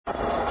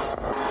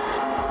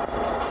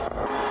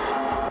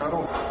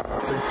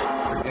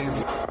This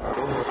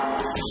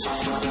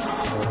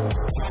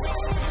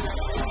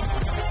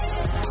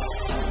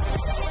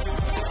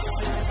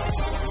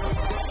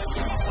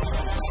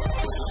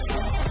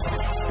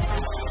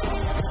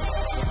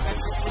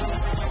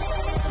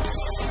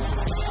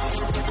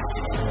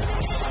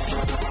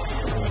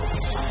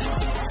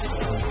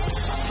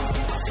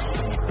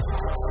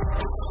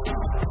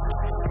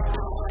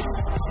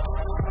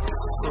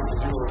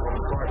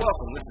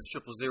is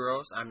Triple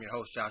Zeros. I'm your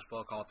host, Josh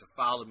Buchalter.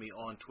 Follow me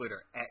on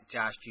Twitter at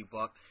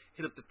JoshGBuck.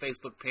 Hit up the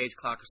Facebook page,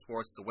 Clocker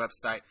Sports. The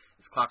website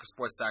is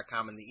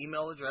clockersports.com, and the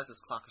email address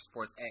is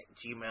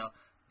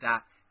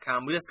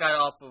clockersports@gmail.com. We just got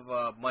off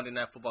of Monday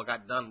Night Football,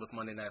 got done with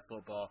Monday Night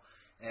Football,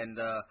 and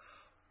let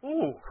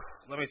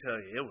me tell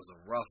you, it was a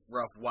rough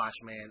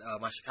watch, man.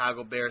 My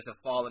Chicago Bears have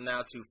fallen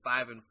now to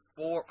 5-5,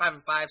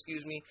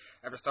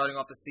 after starting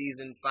off the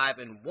season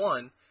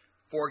 5-1.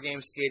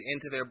 4-game skid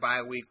into their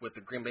bye week with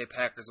the Green Bay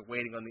Packers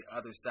waiting on the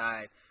other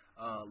side.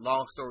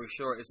 Long story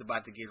short, it's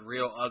about to get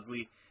real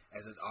ugly,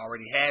 as it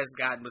already has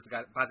gotten, but it's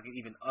about to get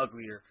even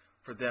uglier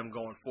for them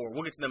going forward.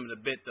 We'll get to them in a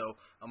bit, though.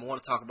 I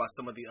want to talk about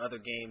some of the other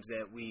games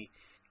that we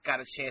got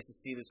a chance to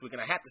see this week,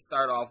 and I have to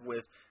start off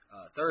with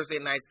Thursday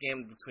night's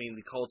game between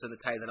the Colts and the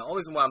Titans. And the only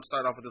reason why I'm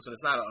starting off with this one,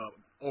 it's not an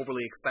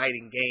overly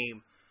exciting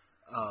game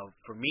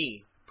for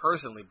me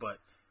personally,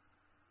 but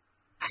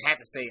I have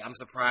to say I'm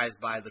surprised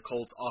by the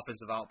Colts'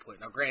 offensive output.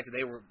 Now, granted,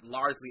 they were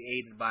largely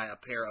aided by a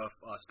pair of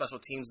special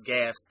teams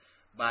gaffes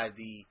by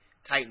the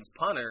Titans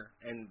punter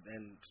and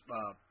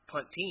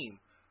punt team,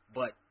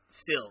 but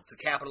still, to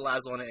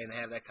capitalize on it and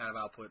have that kind of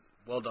output,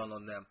 well done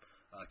on them.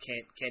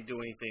 Can't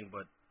do anything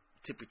but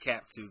tip your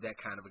cap to that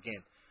kind of,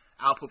 again,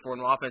 output for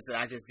an offense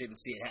that I just didn't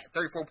see.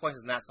 34 points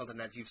is not something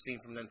that you've seen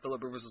from them.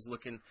 Phillip Rivers was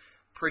looking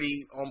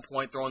pretty on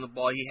point throwing the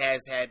ball. He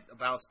has had a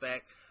bounce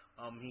back.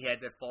 He had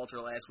that falter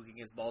last week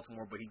against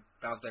Baltimore, but he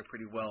bounced back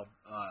pretty well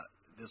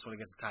this one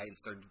against the Titans,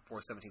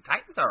 34-17.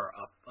 Titans are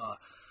a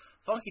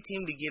funky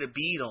team to get a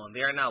bead on.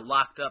 They are now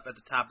locked up at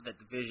the top of that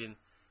division,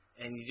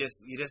 and you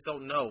just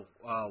don't know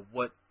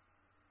what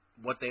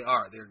they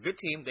are. They're a good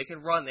team. They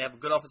can run. They have a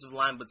good offensive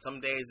line, but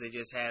some days they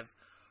just have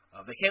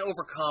they can't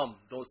overcome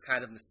those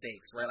kind of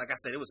mistakes, right? Like I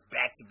said, it was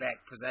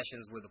back-to-back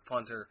possessions where the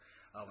punter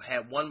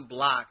had one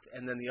blocked,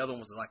 and then the other one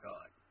was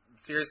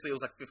seriously, it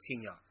was like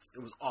 15 yards. It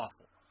was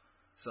awful.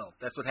 So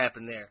that's what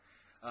happened there.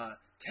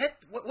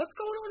 What's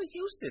going on in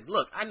Houston?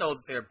 Look, I know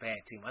that they're a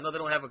bad team. I know they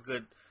don't have a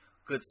good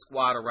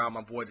squad around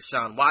my boy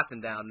Deshaun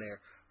Watson down there,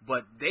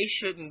 but they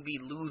shouldn't be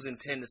losing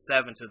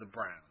 10-7 to the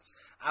Browns.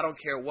 I don't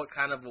care what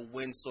kind of a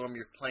windstorm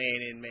you're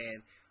playing in,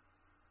 man.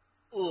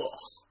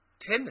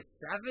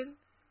 10-7?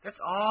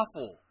 That's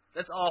awful.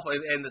 That's awful.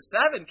 And the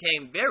 7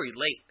 came very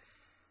late.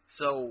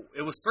 So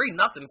it was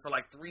 3-0 for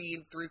like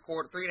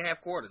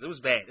 3.5 quarters. It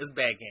was bad. It was a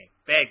bad game.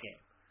 Bad game.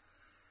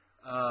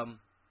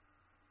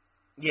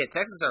 Yeah,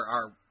 Texans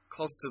are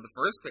closer to the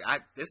first pick.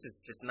 This is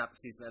just not the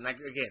season. And I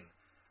get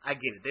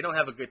it. They don't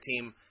have a good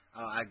team.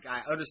 I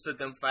understood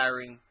them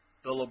firing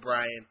Bill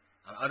O'Brien.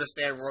 I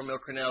understand Romeo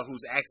Crennel,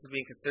 who's actually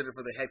being considered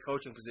for the head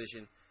coaching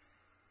position,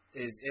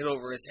 is in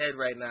over his head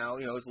right now.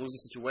 You know, it's a losing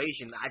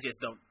situation. I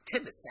just don't.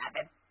 10-7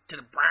 to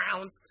the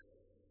Browns.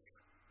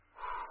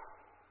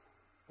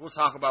 We'll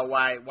talk about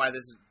why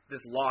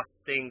this loss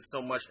stings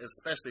so much,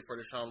 especially for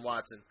Deshaun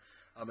Watson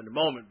in a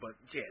moment. But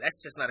yeah,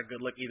 that's just not a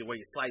good look either way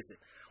you slice it.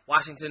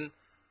 Washington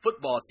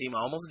football team, I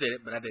almost did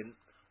it, but I didn't.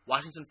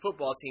 Washington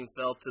football team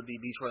fell to the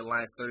Detroit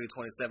Lions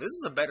 30-27. This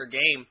was a better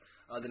game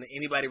than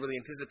anybody really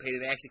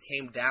anticipated. It actually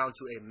came down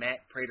to a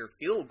Matt Prater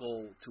field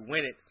goal to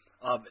win it.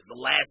 The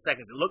last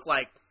seconds, it looked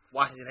like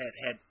Washington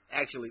had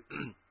actually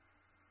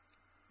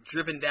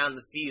driven down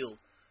the field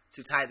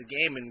to tie the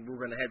game, and we were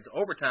going to head to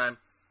overtime.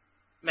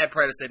 Matt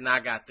Prater said, "Nah, I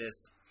got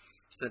this."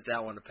 Sent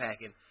that one to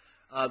packing.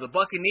 The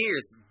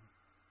Buccaneers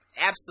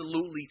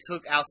absolutely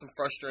took out some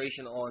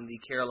frustration on the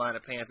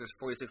Carolina Panthers,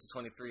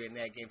 46-23 in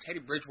that game. Teddy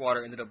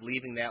Bridgewater ended up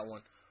leaving that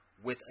one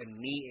with a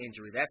knee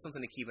injury. That's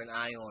something to keep an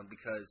eye on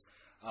because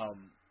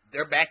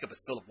their backup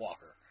is Phillip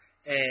Walker.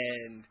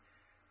 And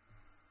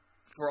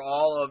for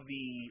all of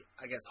the,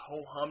 I guess,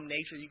 ho-hum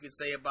nature you could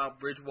say about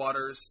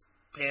Bridgewater's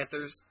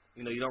Panthers,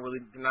 you know,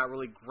 they're not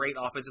really great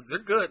offensively. They're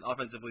good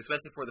offensively,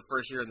 especially for the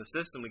first year in the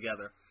system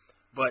together.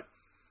 But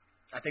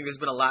I think there's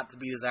been a lot to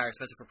be desired,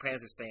 especially for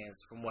Panthers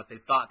fans, from what they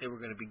thought they were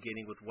going to be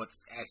getting with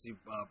what's actually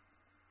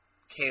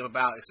came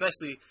about,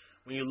 especially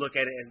when you look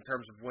at it in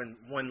terms of wins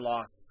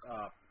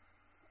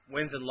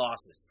and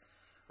losses,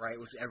 right,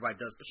 which everybody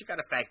does. But you got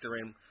to factor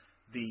in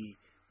the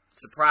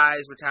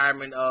surprise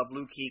retirement of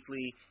Luke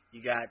Kuechly.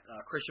 You got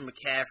Christian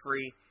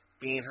McCaffrey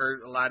being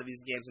hurt a lot of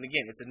these games. And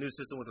again, it's a new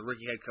system with a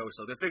rookie head coach,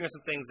 so they're figuring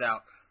some things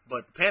out.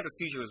 But the Panthers'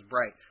 future is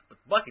bright. But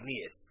the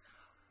Buccaneers,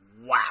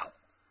 wow.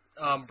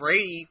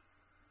 Brady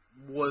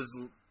was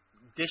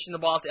dishing the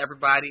ball to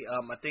everybody.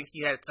 I think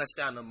he had a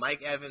touchdown to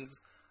Mike Evans.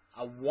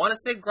 I want to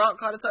say Gronk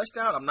caught a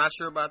touchdown. I'm not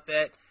sure about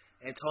that.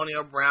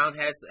 Antonio Brown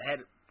had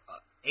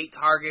 8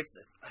 targets,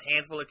 a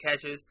handful of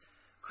catches.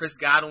 Chris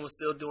Godwin was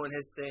still doing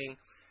his thing.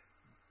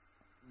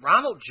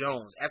 Ronald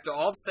Jones, after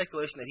all the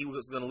speculation that he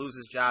was going to lose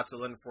his job to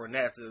Leonard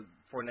Fournette after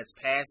Fournette's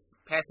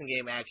passing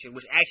game action,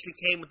 which actually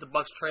came with the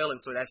Bucs trailing,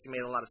 so it actually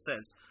made a lot of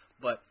sense.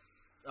 But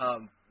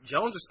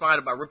Jones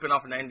responded by ripping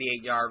off a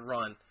 98-yard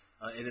run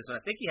in this one.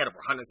 I think he had over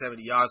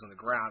 170 yards on the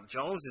ground.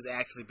 Jones has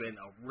actually been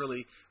a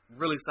really,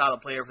 really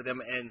solid player for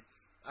them, and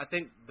I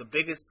think the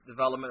biggest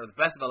development or the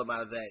best development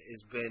out of that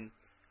has been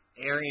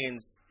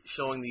Arians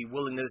showing the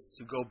willingness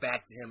to go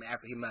back to him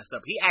after he messed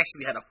up. He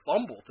actually had a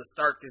fumble to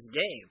start this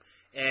game,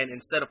 and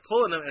instead of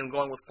pulling him and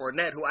going with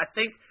Fournette, who I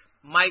think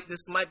might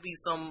be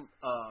some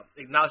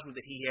acknowledgement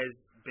that he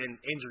has been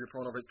injury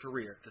prone over his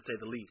career, to say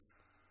the least.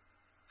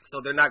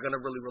 So they're not going to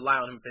really rely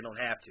on him if they don't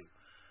have to.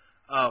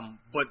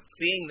 But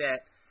seeing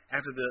that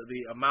after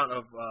the amount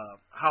of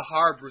how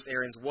hard Bruce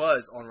Arians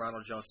was on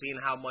Ronald Jones, seeing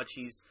how much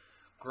he's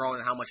grown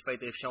and how much faith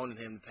they've shown in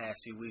him the past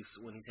few weeks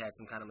when he's had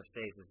some kind of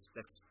mistakes,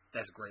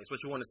 that's great. It's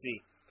what you want to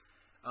see.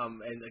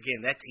 And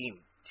again, that team,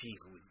 geez,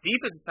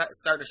 defense is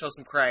starting to show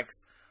some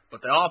cracks,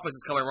 but the offense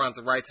is coming around at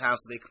the right time,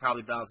 so they could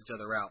probably balance each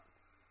other out.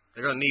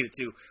 They're going to need it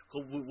too.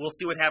 We'll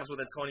see what happens with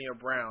Antonio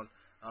Brown.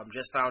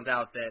 Just found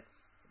out that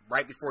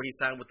right before he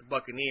signed with the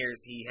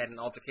Buccaneers, he had an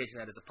altercation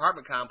at his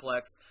apartment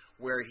complex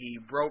where he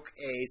broke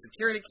a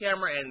security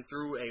camera and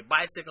threw a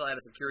bicycle at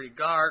a security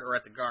guard or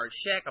at the guard's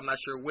shack. I'm not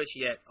sure which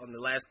yet on the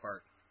last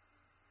part.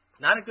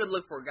 Not a good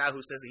look for a guy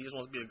who says that he just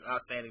wants to be an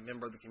outstanding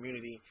member of the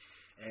community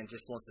and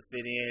just wants to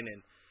fit in.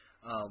 And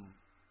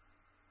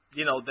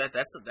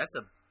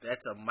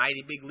that's a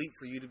mighty big leap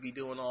for you to be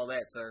doing all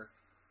that, sir.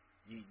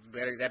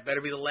 That better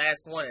be the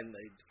last one. And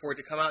for it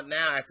to come out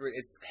now after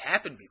it's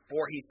happened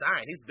before he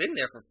signed, he's been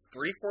there for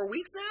 3-4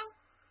 weeks now.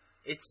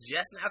 It's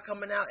just now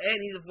coming out,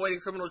 and he's avoiding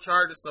criminal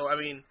charges. So I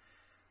mean,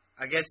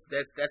 I guess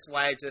that's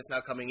why it's just now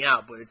coming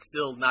out. But it's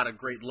still not a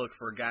great look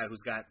for a guy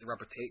who's got the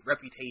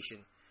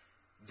reputation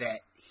that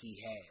he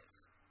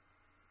has.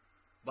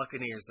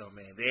 Buccaneers, though,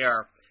 man,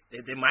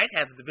 they might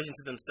have the division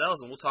to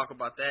themselves, and we'll talk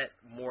about that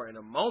more in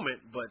a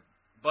moment. But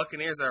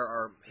Buccaneers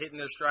are hitting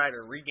their stride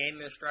or regaining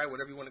their stride,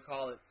 whatever you want to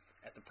call it,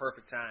 at the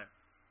perfect time.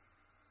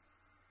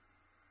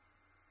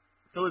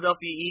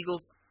 Philadelphia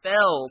Eagles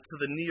fell to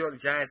the New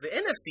York Giants. The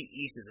NFC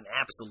East is an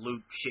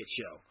absolute shit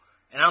show.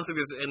 And I don't think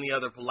there's any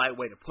other polite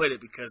way to put it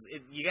because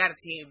you got a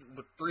team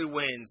with 3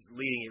 wins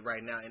leading it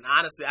right now. And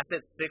honestly, I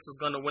said 6 was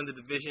going to win the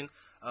division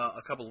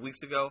a couple of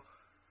weeks ago.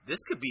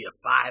 This could be a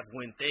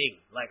 5-win thing.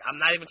 Like, I'm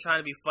not even trying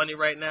to be funny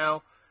right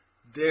now.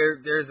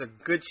 There's a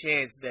good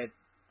chance that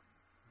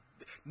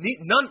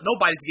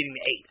nobody's getting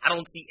the 8. I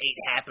don't see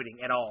 8 happening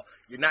at all.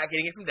 You're not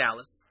getting it from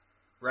Dallas,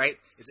 right?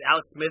 It's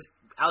Alex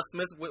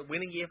Smith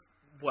winning you,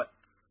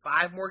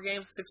 5 more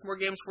games, 6 more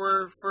games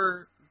for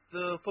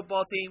the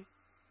football team?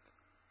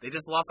 They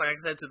just lost, like I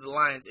said, to the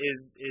Lions.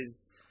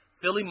 Is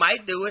Philly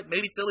might do it.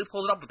 Maybe Philly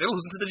pulls it up, but they're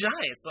losing to the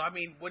Giants. So, I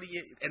mean, what do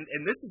you... And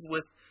this is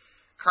with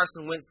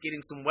Carson Wentz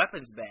getting some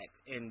weapons back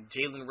and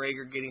Jalen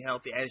Reagor getting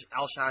healthy.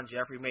 Alshon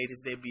Jeffrey made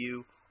his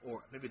debut,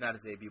 or maybe not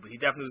his debut, but he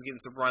definitely was getting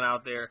some run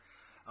out there.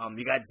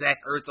 You got Zach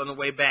Ertz on the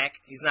way back.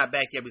 He's not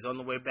back yet, but he's on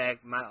the way back.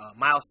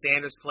 Miles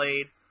Sanders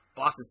played.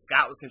 Boston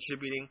Scott was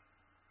contributing.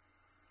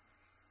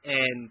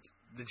 And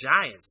the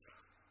Giants.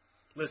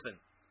 Listen,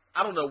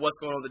 I don't know what's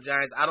going on with the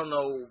Giants. I don't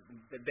know.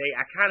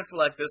 I kind of feel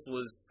like this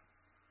was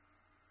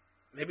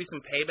maybe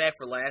some payback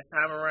for last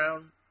time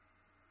around,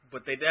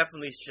 but they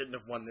definitely shouldn't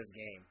have won this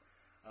game.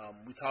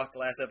 We talked the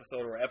last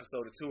episode or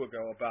episode or 2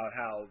 ago about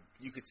how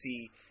you could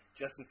see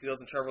Justin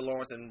Fields and Trevor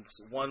Lawrence in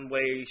one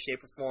way,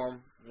 shape, or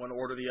form, one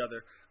order or the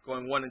other,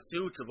 going 1-2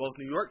 to both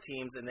New York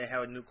teams, and they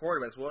have a new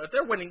quarterbacks. Well, if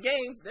they're winning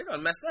games, they're going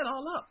to mess that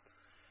all up.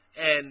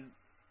 And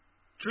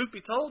truth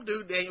be told,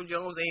 dude, Daniel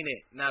Jones ain't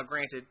it. Now,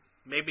 granted,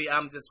 maybe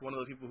I'm just one of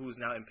those people who's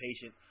now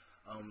impatient,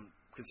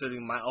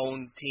 considering my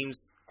own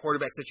team's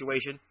quarterback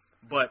situation,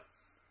 but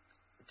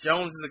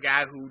Jones is a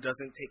guy who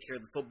doesn't take care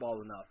of the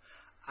football enough.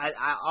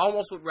 I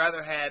almost would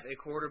rather have a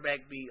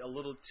quarterback be a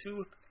little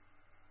too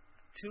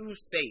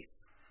safe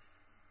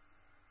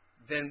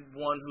than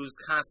one who's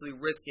constantly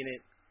risking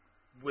it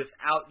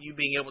without you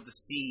being able to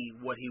see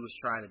what he was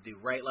trying to do,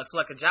 right?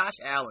 Like a Josh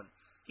Allen.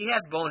 He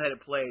has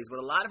boneheaded plays, but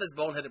a lot of his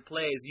boneheaded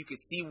plays, you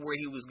could see where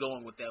he was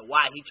going with that,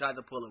 why he tried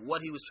to pull it,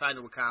 what he was trying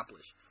to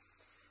accomplish.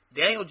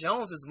 Daniel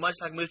Jones is much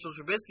like Mitchell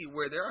Trubisky,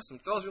 where there are some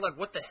throws you're like,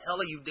 what the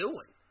hell are you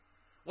doing?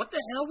 What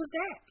the hell was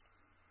that?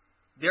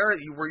 You're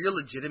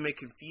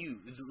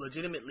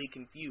legitimately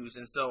confused.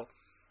 And so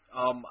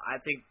I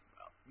think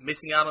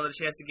missing out on the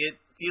chance to get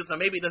Fields, now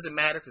maybe it doesn't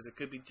matter because it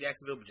could be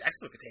Jacksonville, but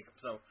Jacksonville could take him.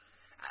 So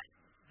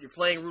you're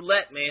playing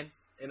roulette, man,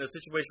 in a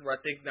situation where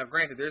I think, now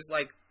granted, there's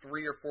like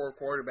 3 or 4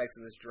 quarterbacks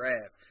in this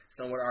draft.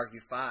 Some would argue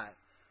 5.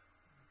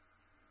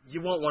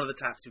 You want one of the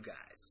top 2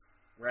 guys,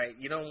 right?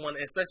 You don't want,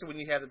 especially when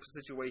you have the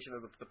situation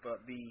of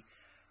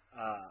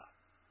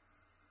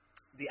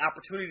the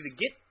opportunity to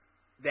get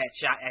that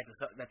shot at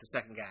the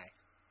second guy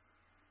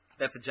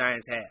that the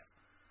Giants have.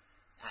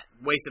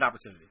 Wasted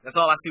opportunity. That's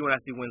all I see when I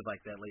see wins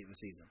like that late in the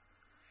season.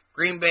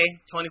 Green Bay,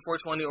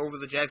 24-20 over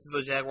the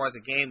Jacksonville Jaguars, a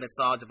game that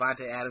saw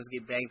Devontae Adams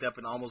get banged up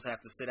and almost have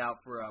to sit out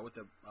with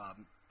a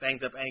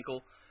banged up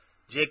ankle.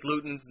 Jake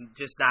Luton's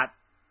just not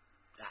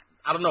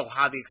I don't know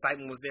how the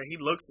excitement was there. He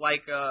looks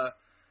like a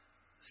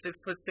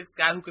 6'6"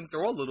 guy who can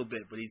throw a little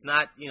bit, but he's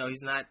not,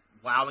 he's not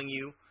wowing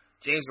you.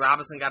 James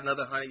Robinson got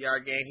another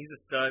 100-yard game. He's a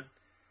stud.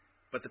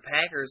 But the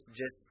Packers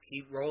just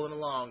keep rolling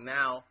along.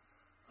 Now,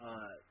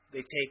 they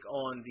take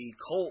on the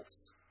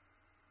Colts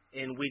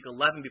in Week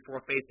 11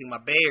 before facing my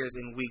Bears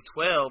in Week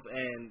 12.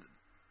 And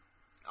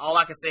all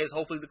I can say is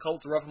hopefully the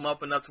Colts rough them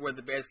up enough to where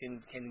the Bears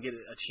can get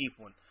a cheap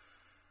one.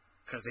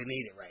 Because they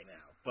need it right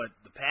now. But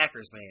the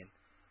Packers, man.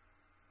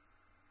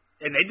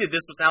 And they did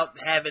this without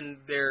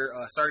having their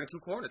starting two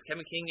corners.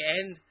 Kevin King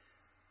and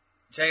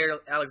Jair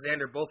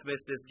Alexander both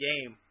missed this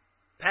game.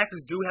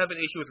 Packers do have an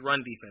issue with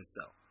run defense,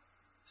 though.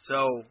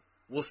 So,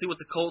 we'll see what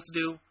the Colts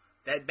do.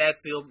 That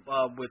backfield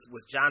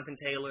with Jonathan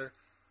Taylor,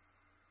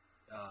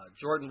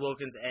 Jordan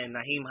Wilkins, and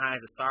Nyheim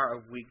Hines, the star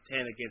of Week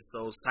 10 against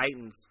those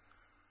Titans.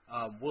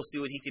 We'll see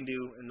what he can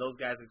do, and those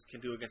guys can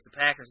do against the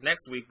Packers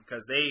next week,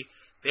 because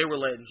they were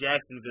letting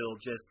Jacksonville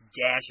just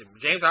gash him.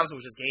 James Robinson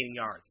was just gaining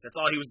yards. That's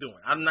all he was doing.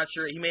 I'm not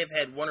sure. He may have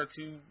had one or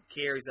two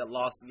carries that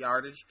lost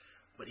yardage,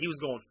 but he was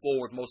going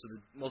forward most of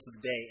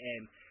the day,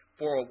 and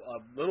for a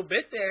little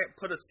bit there,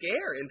 put a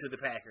scare into the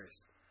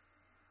Packers.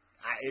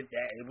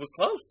 It was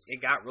close.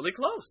 It got really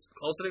close.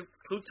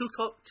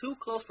 Too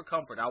close for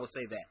comfort, I would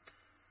say that.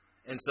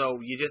 And so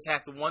you just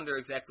have to wonder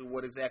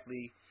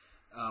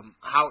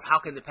how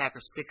can the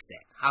Packers fix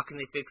that? How can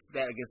they fix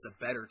that against a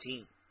better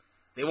team?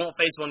 They won't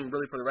face one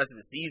really for the rest of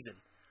the season,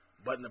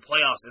 but in the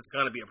playoffs, it's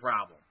going to be a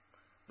problem.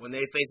 When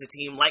they face a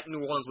team like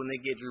New Orleans when they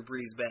get Drew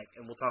Brees back,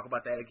 and we'll talk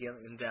about that again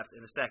in depth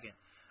in a second.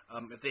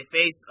 If they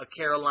face a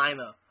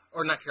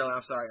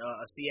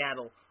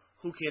Seattle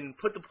who can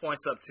put the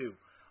points up too.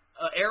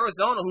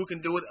 Arizona, who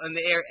can do it in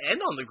the air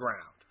and on the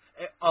ground.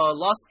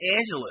 Los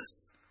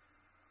Angeles,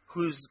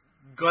 who's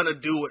gonna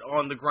do it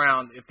on the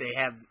ground if they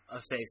have a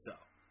say-so.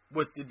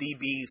 With the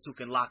DBs who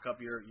can lock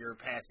up your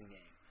passing game.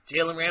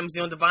 Jalen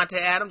Ramsey on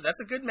Devontae Adams, that's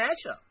a good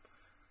matchup.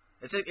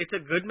 It's a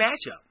good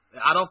matchup.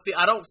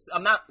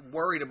 I'm not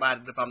worried about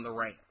it if I'm the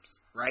Rams,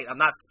 right? I'm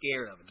not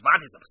scared of it.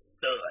 Devontae's a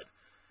stud.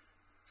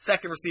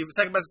 Second best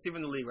receiver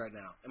in the league right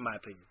now, in my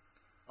opinion.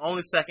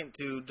 Only second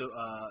to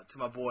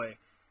my boy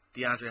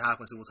DeAndre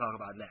Hopkins, who we'll talk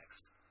about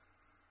next.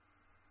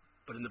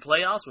 But in the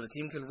playoffs, when a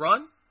team can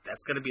run,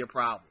 that's going to be a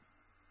problem.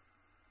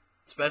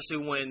 Especially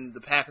when the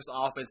Packers'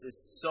 offense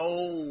is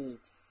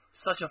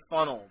such a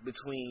funnel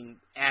between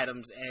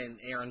Adams and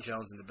Aaron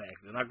Jones in the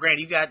backfield. Now,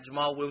 granted, you got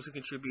Jamal Williams who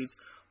contributes.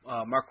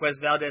 Marquez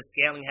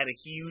Valdez-Scantling had a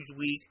huge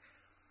week.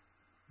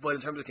 But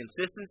in terms of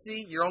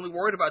consistency, you're only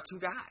worried about two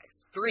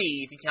guys.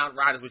 Three, if you count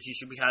Rodgers, which you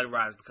should be counting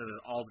Rodgers because of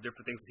all the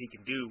different things that he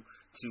can do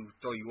to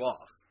throw you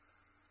off.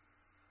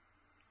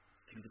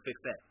 They need to fix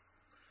that.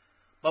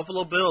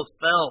 Buffalo Bills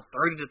fell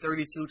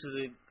 30-32 to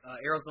the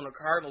Arizona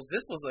Cardinals.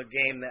 This was a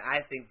game that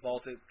I think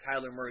vaulted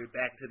Kyler Murray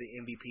back into the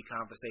MVP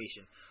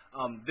conversation.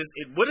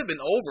 It would have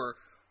been over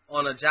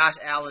on a Josh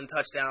Allen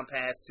touchdown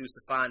pass to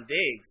Stephon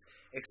Diggs,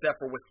 except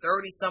for with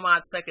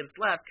 30-some-odd seconds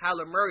left,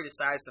 Kyler Murray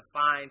decides to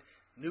find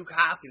Nuke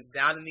Hopkins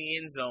down in the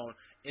end zone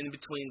in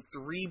between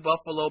three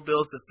Buffalo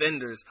Bills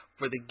defenders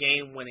for the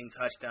game-winning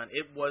touchdown.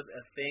 It was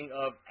a thing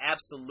of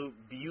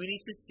absolute beauty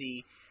to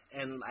see.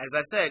 And as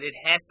I said, it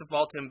has to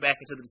vault him back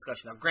into the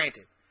discussion. Now,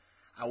 granted,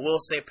 I will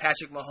say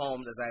Patrick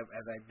Mahomes, as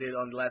I did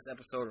on the last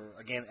episode, or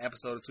again,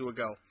 episode or two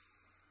ago,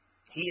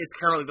 he is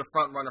currently the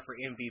front runner for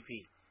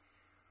MVP.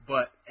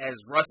 But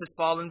as Russ has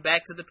fallen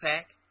back to the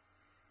pack,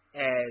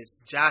 as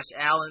Josh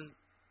Allen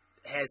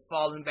has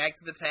fallen back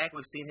to the pack,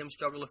 we've seen him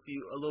struggle a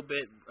little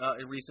bit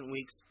in recent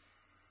weeks.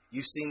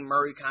 You've seen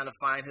Murray kind of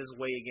find his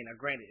way again. Now,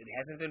 granted, it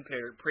hasn't been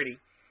pretty,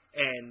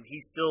 and he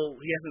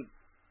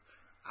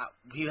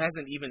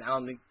hasn't even, I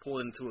don't think,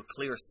 pulled into a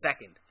clear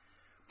second.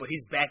 But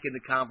he's back in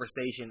the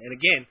conversation. And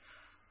again,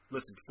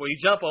 listen, before you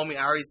jump on me,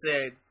 I already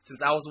said,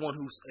 since I was the one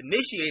who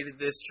initiated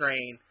this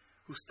train,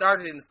 who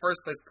started it in the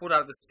first place, pulled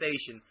out of the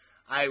station,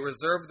 I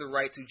reserve the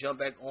right to jump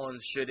back on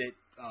should it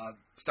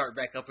start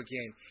back up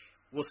again.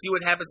 We'll see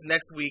what happens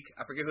next week.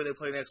 I forget who they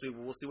play next week,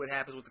 but we'll see what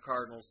happens with the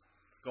Cardinals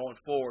going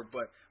forward.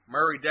 But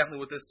Murray definitely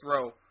with this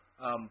throw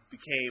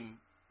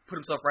put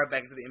himself right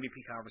back into the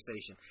MVP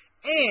conversation.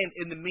 And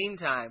in the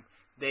meantime,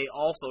 they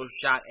also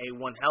shot a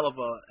one hell of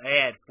a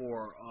ad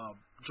for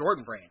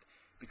Jordan Brand,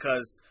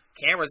 because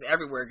cameras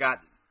everywhere got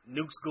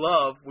Nuke's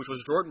glove, which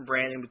was Jordan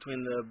Brand, in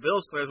between the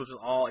Bills players, which was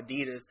all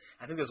Adidas.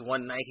 I think there's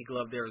one Nike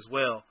glove there as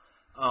well.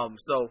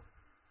 So,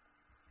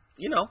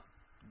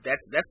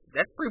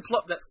 that's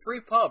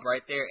free pub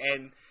right there,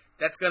 and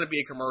that's going to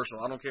be a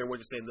commercial. I don't care what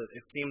you're saying.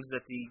 It seems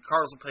that the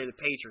Cardinals will play the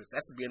Patriots.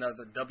 That would be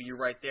another W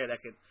right there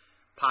that could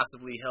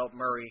possibly help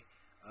Murray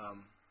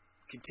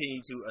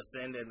continue to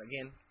ascend and,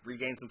 again,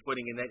 regain some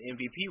footing in that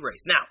MVP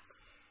race. Now,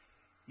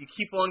 you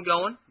keep on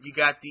going. You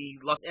got the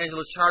Los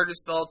Angeles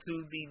Chargers fell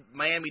to the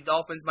Miami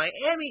Dolphins.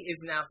 Miami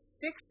is now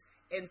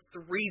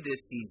 6-3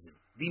 this season.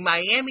 The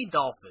Miami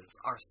Dolphins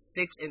are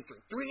 6-3,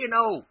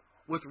 3-0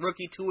 with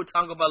rookie Tua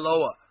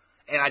Tagovailoa,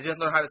 and I just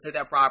learned how to say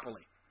that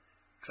properly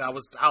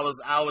because I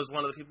was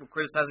one of the people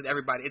criticizing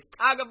everybody. It's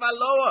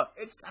Tagovailoa.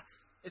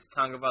 It's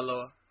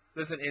Tagovailoa.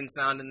 There's an N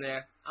sound in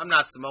there. I'm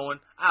not Samoan.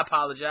 I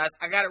apologize.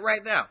 I got it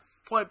right now.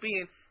 Point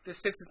being, they're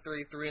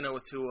 6-3, 3-0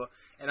 with Tua,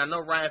 and I know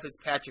Ryan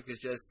Fitzpatrick is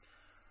just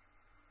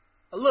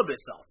a little bit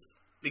salty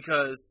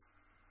because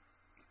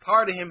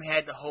part of him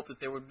had to hope that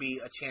there would be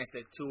a chance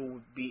that Tua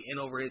would be in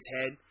over his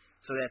head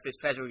so that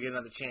Fitzpatrick would get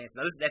another chance.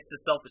 Now, that's the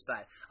selfish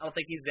side. I don't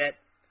think he's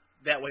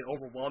that way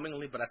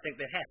overwhelmingly, but I think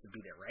that has to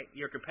be there, right?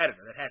 You're a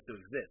competitor. That has to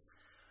exist.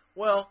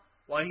 Well,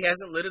 while he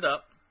hasn't lit it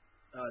up,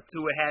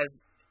 Tua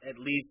has at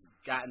least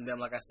gotten them,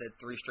 like I said,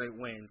 3 straight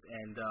wins.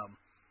 And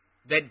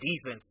that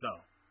defense,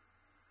 though,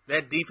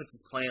 that defense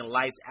is playing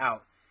lights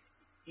out.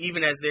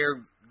 Even as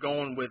they're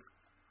going with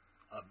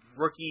a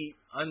rookie,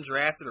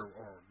 undrafted,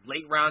 or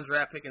late-round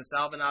draft pick in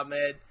Salvon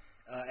Ahmed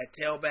at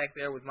tailback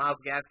there with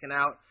Myles Gaskin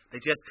out. They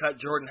just cut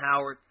Jordan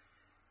Howard.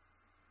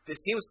 This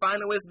team's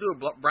finding ways to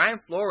do it. Brian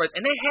Flores,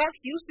 and they have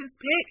Houston's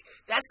pick.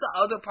 That's the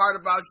other part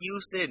about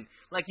Houston.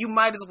 Like, you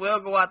might as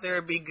well go out there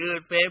and be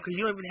good, fam, because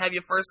you don't even have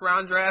your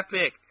first-round draft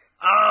pick.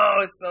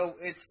 Oh,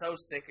 it's so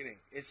sickening.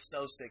 It's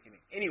so sickening.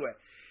 Anyway,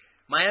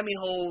 Miami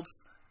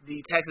holds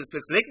the Texans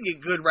pick, so they can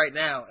get good right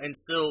now and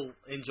still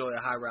enjoy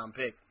a high-round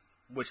pick,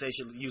 which they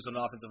should use an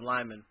offensive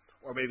lineman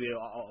or maybe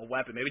a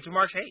weapon. Maybe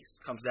Jamar Chase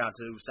comes down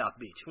to South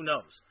Beach. Who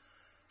knows?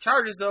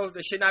 Chargers, though,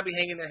 they should not be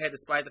hanging their head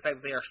despite the fact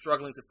that they are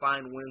struggling to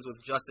find wins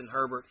with Justin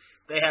Herbert.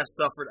 They have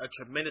suffered a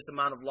tremendous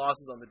amount of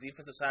losses on the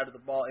defensive side of the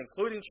ball,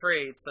 including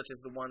trades such as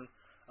the one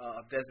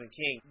of Desmond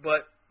King.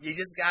 But you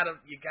just they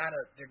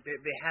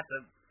have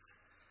to.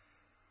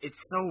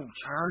 It's so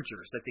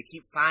Chargers that they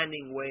keep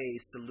finding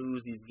ways to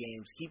lose these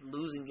games, keep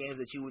losing games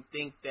that you would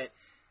think that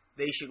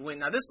they should win.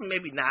 Now, this one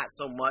maybe not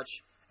so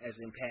much as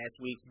in past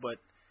weeks, but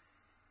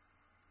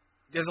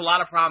there's a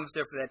lot of problems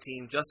there for that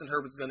team. Justin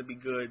Herbert's going to be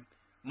good.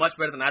 Much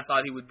better than I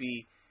thought he would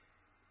be.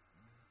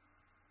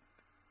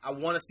 I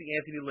want to see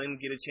Anthony Lynn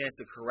get a chance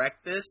to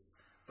correct this,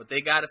 but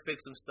they got to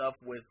fix some stuff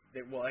with.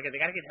 They got to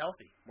get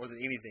healthy more than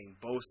anything.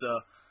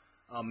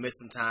 Bosa missed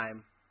some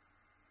time.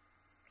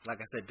 Like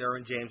I said,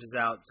 Derwin James is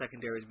out.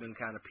 Secondary's been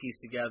kind of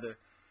pieced together.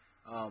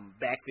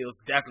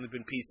 Backfield's definitely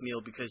been piecemeal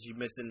because you're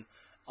missing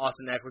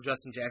Austin Eckler.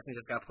 Justin Jackson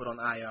just got put on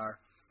IR.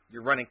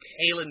 You're running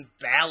Kalen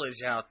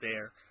Ballage out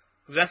there,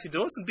 who's actually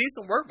doing some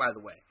decent work, by the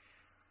way.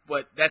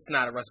 But that's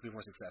not a recipe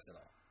for success at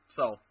all.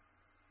 So,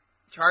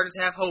 Chargers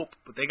have hope,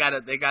 but they got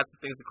some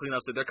things to clean up,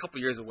 so they're a couple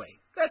years away.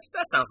 That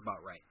sounds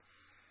about right.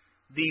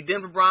 The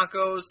Denver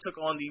Broncos took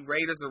on the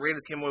Raiders. The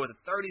Raiders came away with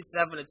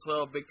a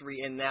 37-12 victory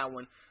in that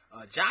one.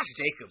 Josh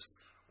Jacobs,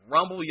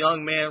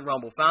 young man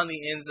rumble, found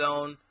the end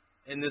zone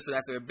in this one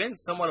after it had been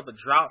somewhat of a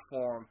drought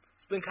for him.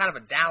 It's been kind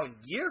of a down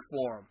year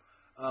for him.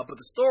 But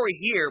the story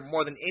here,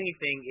 more than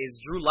anything,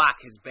 is Drew Lock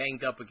is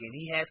banged up again.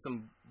 He has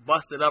some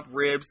busted up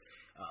ribs.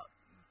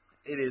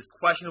 It is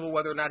questionable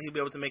whether or not he'll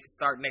be able to make a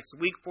start next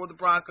week for the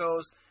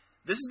Broncos.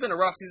 This has been a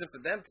rough season for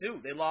them,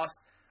 too. They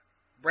lost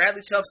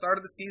Bradley Chubb,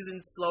 started the season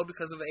slow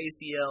because of an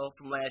ACL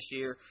from last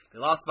year. They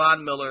lost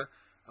Von Miller.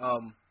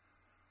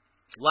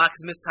 Locke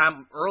has missed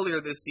time earlier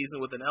this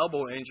season with an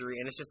elbow injury,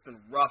 and it's just been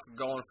rough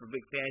going for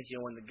Vic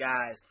Fangio and the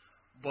guys.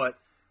 But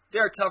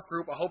they're a tough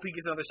group. I hope he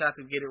gets another shot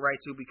to get it right,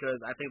 too,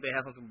 because I think they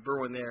have something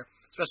brewing there,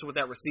 especially with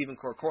that receiving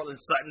core. Cortland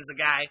Sutton's a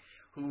guy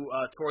who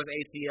tore his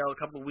ACL a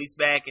couple of weeks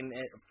back, and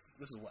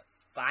this is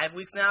 5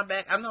 weeks now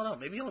back? I don't know.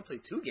 Maybe he only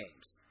played 2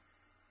 games.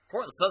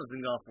 Cortland Sutton's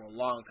been gone for a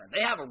long time.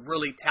 They have a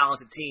really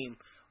talented team,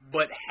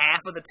 but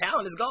half of the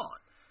talent is gone.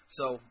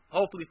 So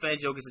hopefully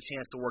Fangio gets a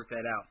chance to work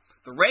that out.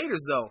 The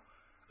Raiders, though,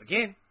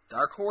 again,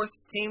 dark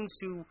horse team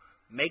to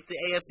make the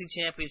AFC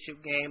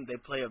Championship game. They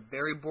play a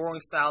very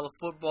boring style of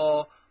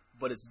football,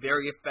 but it's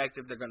very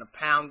effective. They're going to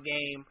pound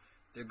game.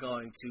 They're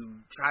going to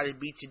try to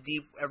beat you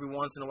deep every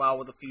once in a while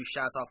with a few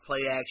shots off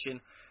play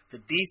action. The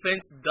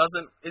defense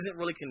isn't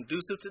really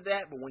conducive to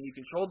that, but when you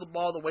control the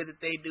ball the way that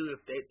they do,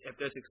 if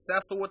they're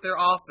successful with their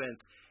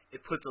offense,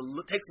 it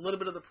takes a little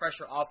bit of the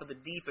pressure off of the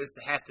defense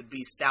to have to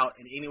be stout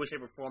in any way,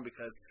 shape, or form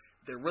because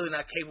they're really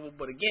not capable.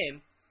 But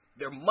again,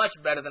 they're much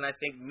better than I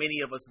think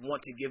many of us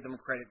want to give them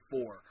credit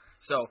for.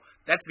 So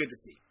that's good to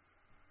see.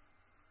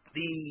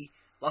 The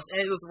Los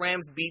Angeles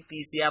Rams beat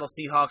the Seattle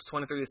Seahawks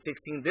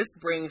 23-16. This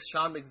brings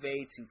Sean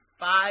McVay to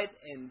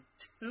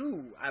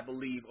 5-2, I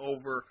believe,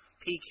 over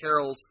Pete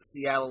Carroll's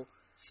Seattle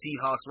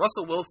Seahawks.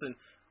 Russell Wilson,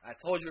 I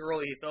told you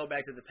earlier, he fell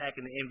back to the pack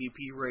in the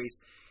MVP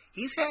race.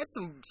 He's had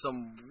some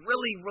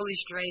really, really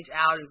strange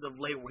outings of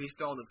late where he's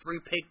thrown the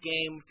 3-pick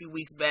game a few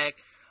weeks back.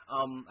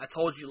 I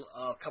told you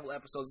a couple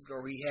episodes ago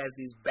where he has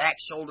these back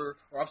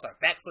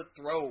foot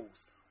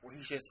throws where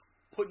he's just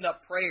putting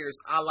up prayers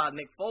a la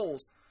Nick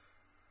Foles,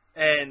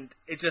 and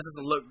it just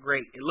doesn't look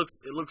great. It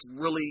looks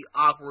really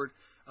awkward.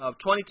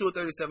 22 of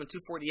 37,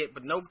 248,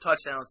 but no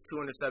touchdowns, 2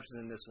 interceptions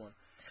in this one,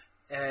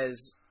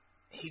 as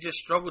he just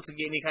struggled to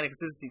get any kind of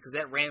consistency because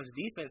that Rams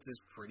defense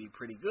is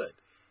pretty good.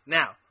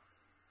 Now,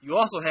 you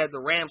also had the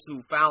Rams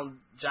who found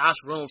Josh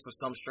Reynolds for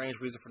some strange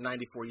reason for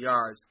 94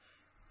 yards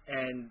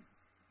and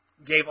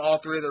gave all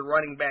 3 of their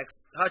running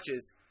backs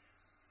touches.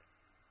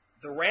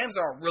 The Rams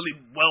are a really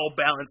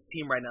well-balanced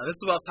team right now. This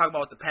is what I was talking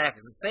about with the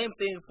Packers. The same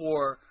thing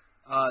for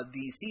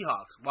the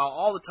Seahawks. While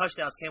all the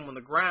touchdowns came on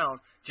the ground,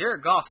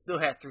 Jared Goff still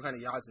had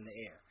 300 yards in the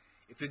air.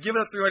 If you're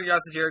giving up 300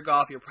 yards to Jared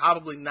Goff, you're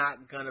probably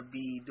not going to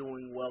be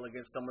doing well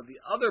against some of the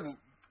other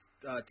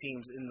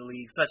teams in the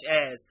league, such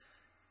as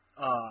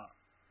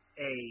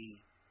a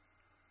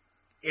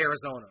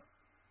Arizona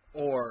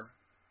or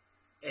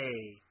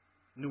a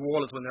New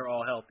Orleans when they're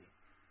all healthy.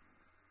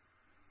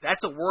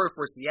 That's a word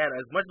for Seattle.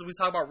 As much as we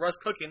talk about Russ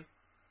cooking,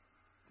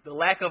 the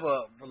lack of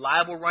a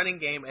reliable running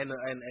game and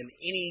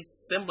any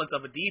semblance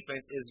of a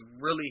defense is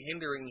really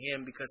hindering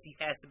him because he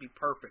has to be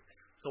perfect.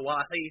 So while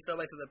I say he fell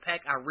back to the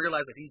pack, I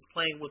realize that he's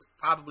playing with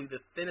probably the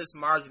thinnest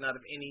margin out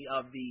of any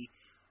of the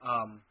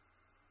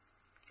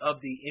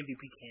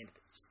MVP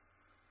candidates.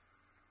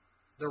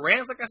 The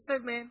Rams, like I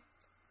said, man,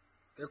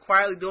 they're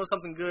quietly doing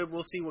something good.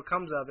 We'll see what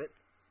comes of it.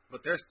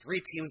 But there's 3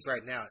 teams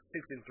right now,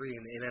 6-3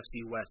 in the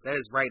NFC West. That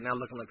is right now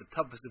looking like the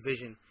toughest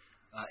division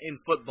in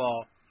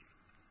football.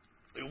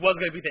 It was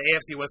going to be the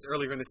AFC West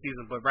earlier in the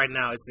season, but right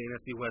now it's the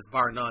NFC West,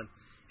 bar none,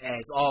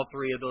 as all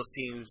 3 of those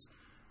teams,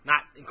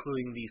 not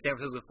including the San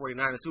Francisco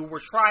 49ers, who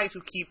were trying to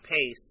keep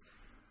pace,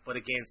 but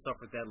again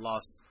suffered that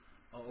loss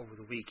over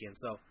the weekend.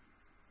 So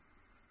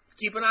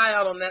keep an eye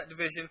out on that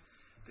division.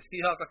 The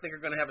Seahawks, I think, are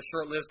going to have a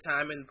short-lived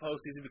time in the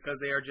postseason because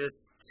they are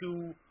just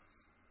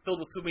filled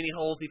with too many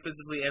holes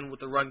defensively and with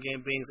the run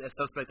game being as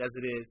suspect as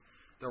it is.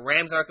 The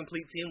Rams are a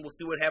complete team. We'll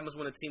see what happens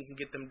when a team can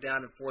get them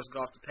down and force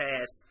Goff to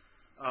pass.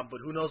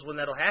 But who knows when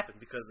that'll happen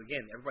because,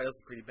 again, everybody else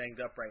is pretty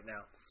banged up right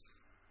now.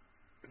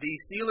 The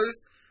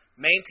Steelers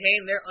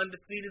maintain their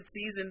undefeated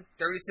season,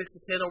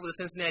 36-10 over the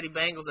Cincinnati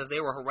Bengals as they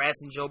were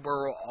harassing Joe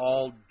Burrow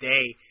all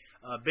day.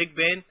 Big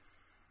Ben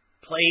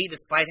played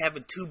despite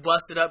having 2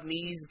 busted up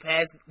knees the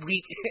past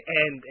week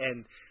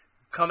and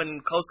coming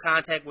in close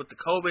contact with the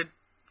COVID,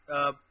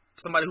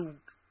 somebody who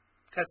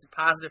tested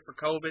positive for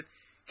COVID,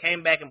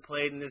 came back and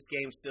played in this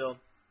game still.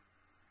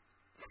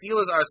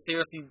 Steelers are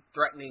seriously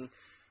threatening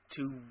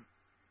to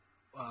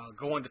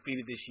go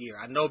undefeated this year.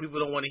 I know people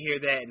don't want to hear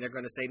that, and they're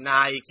going to say,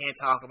 nah, you can't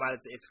talk about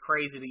it. It's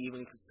crazy to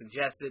even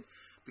suggest it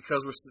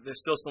because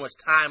there's still so much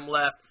time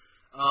left.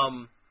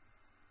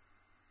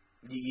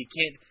 You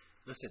can't...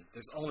 Listen,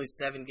 there's only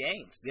 7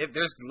 games.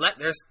 There's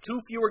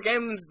 2 fewer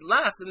games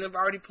left than they've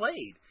already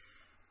played.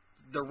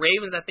 The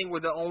Ravens, I think, were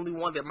the only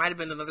one. There might have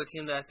been another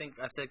team that I think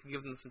I said could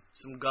give them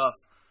some guff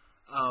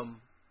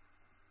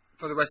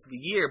for the rest of the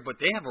year, but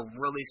they have a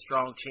really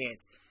strong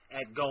chance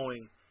at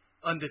going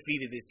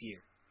undefeated this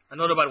year. I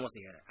know nobody wants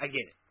to hear that. I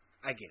get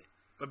it.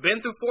 But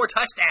Ben threw 4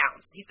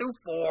 touchdowns. He threw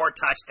 4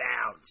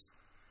 touchdowns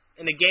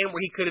in a game where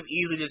he could have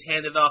easily just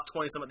handed off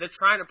 20-something. They're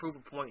trying to prove a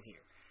point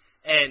here.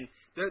 And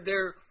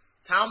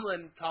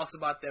Tomlin talks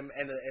about them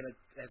in a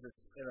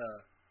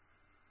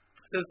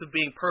sense of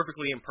being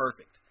perfectly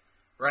imperfect,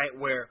 right?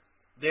 Where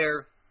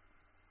they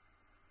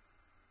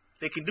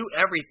can do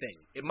everything.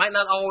 It might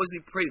not always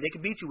be pretty. They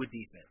can beat you with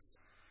defense.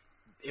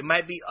 It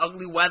might be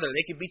ugly weather.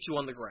 They can beat you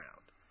on the ground.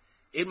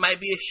 It might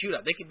be a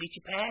shootout. They can beat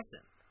you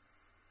passing.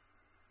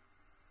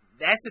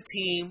 That's a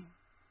team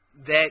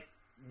that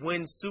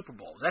wins Super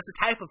Bowls. That's the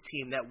type of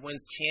team that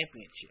wins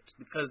championships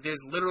because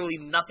there's literally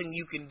nothing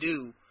you can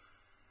do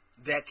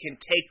that can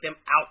take them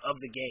out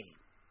of the game.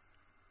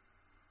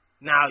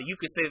 Now, you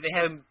could say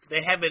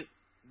they haven't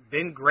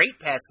been great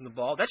passing the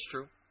ball. That's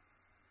true.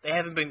 They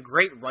haven't been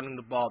great running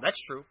the ball.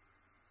 That's true.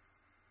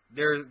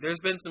 There's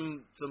been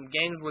some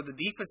games where the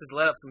defense has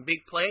let up some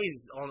big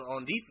plays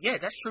on defense. Yeah,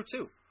 that's true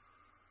too.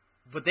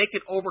 But they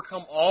could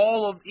overcome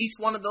each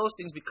one of those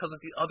things because of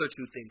the other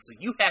 2 things. So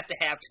you have to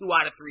have 2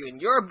 out of 3 in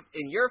your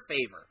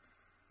favor,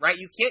 right?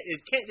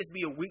 It can't just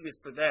be a weakness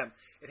for them.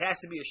 It has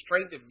to be a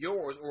strength of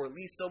yours, or at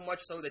least so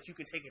much so that you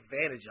can take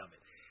advantage of it.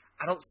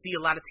 I don't see a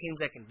lot of teams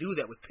that can do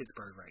that with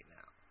Pittsburgh right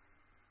now.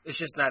 It's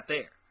just not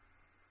there.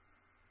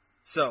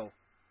 So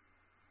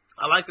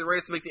I like the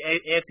Raiders to make the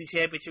AFC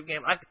Championship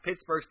game. I like the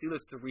Pittsburgh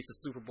Steelers to reach the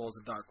Super Bowl as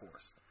a dark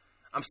horse.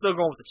 I'm still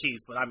going with the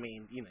Chiefs, but I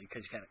mean,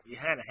 because you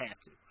kind of have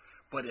to.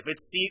 But if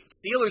it's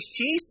Steelers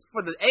Chiefs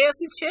for the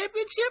AFC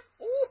Championship,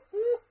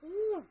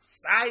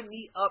 sign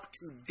me up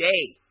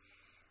today.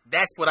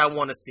 That's what I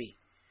want to see.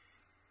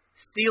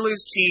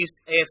 Steelers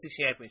Chiefs AFC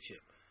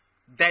Championship.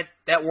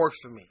 That works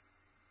for me.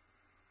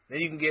 Then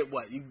you can get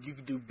what? You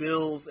can do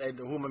Bills and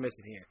who am I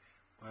missing here?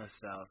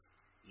 West, South,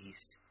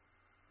 East.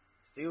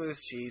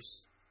 Steelers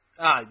Chiefs.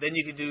 Then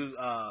you could do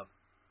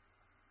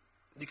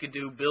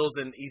Bills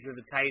and either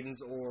the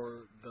Titans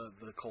or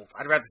the Colts.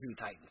 I'd rather see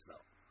the Titans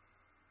though.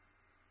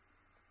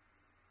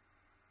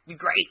 Be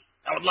great.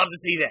 I would love to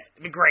see that.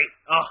 It'd be great.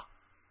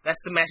 That's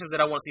the matchups that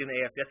I want to see in the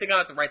AFC. I think I'll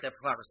have to write that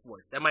for Clocker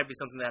Sports. That might be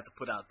something that I have to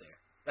put out there.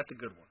 That's a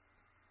good one.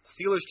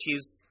 Steelers,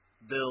 Chiefs,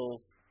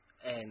 Bills,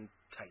 and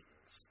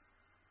Titans.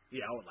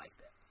 Yeah, I would like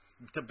that.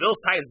 The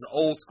Bills-Titans is an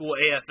old-school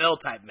AFL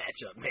type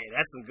matchup. Man,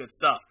 that's some good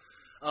stuff.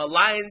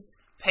 Lions,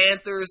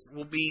 Panthers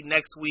will be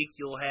next week.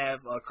 You'll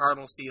have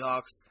Cardinals,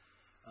 Seahawks,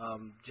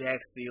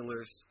 Jags,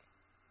 Steelers.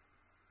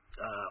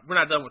 We're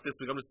not done with this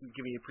week. I'm just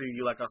giving you a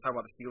preview like I was talking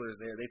about the Steelers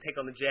there. They take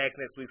on the Jags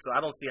next week, so I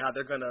don't see how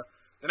they're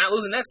not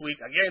losing next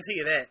week. I guarantee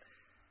you that.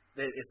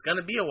 It's going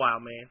to be a while,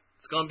 man.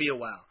 It's going to be a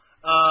while.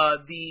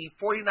 The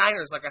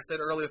 49ers, like I said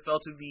earlier, fell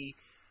to the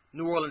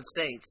New Orleans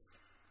Saints,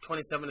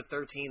 27-13.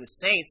 The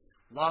Saints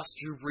lost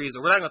Drew Brees.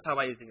 We're not going to talk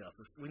about anything else.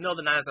 We know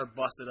the Niners are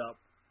busted up.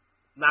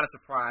 Not a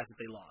surprise that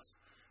they lost.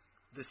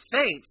 The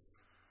Saints,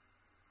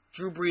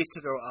 Drew Brees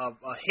took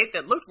a hit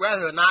that looked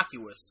rather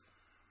innocuous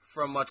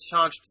from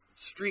Sean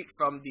Street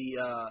from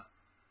the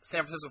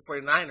San Francisco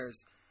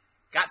 49ers.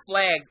 Got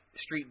flagged,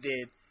 Street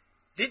did.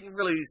 Didn't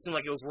really seem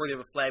like it was worthy of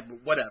a flag,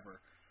 but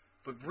whatever.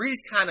 But Brees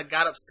kind of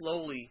got up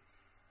slowly,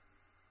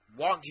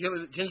 walked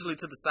gingerly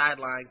to the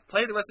sideline,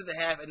 played the rest of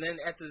the half, and then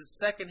at the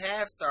second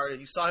half started,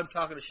 you saw him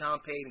talking to Sean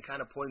Payton and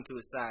kind of pointing to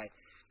his side.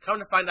 Come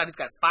to find out, he's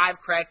got 5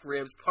 cracked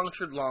ribs,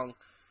 punctured lung,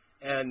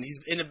 and he's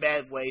in a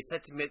bad way,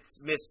 set to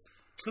miss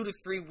 2 to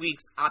 3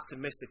 weeks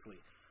optimistically.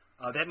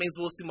 That means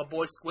we'll see my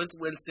boy Squints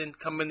Winston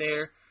come in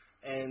there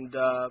and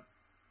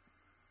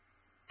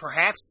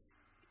perhaps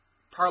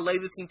parlay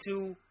this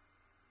into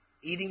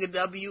eating a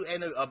W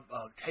and a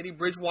Teddy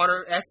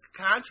Bridgewater-esque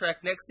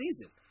contract next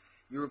season.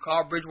 You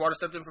recall Bridgewater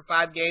stepped in for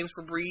 5 games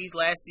for Brees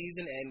last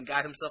season and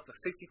got himself a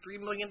 $63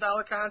 million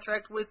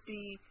contract with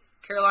the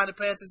Carolina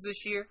Panthers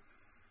this year.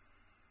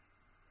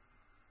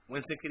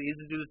 Winston could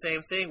easily do the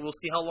same thing. We'll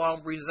see how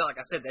long Brees is out. Like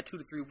I said, that 2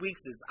 to 3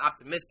 weeks is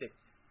optimistic.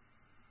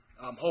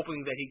 I'm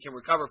hoping that he can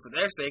recover for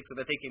their sake so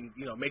that they can,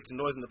 make some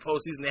noise in the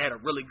postseason. They had a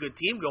really good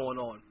team going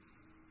on,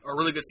 or a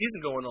really good season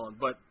going on.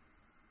 But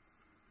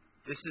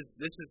that's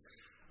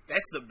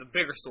the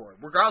bigger story.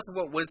 Regardless of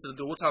what Winston will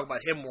do, we'll talk about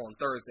him more on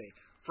Thursday.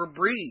 For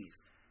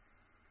Brees,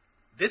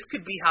 this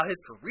could be how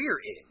his career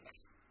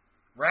ends,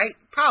 right?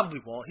 Probably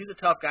won't. He's a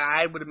tough guy.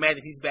 I would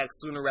imagine he's back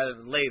sooner rather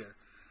than later.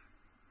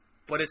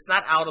 But it's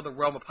not out of the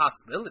realm of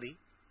possibility.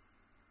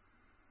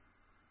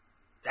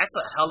 That's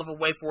a hell of a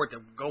way for it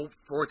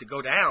to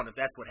go down if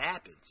that's what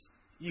happens.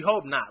 You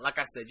hope not. Like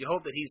I said, you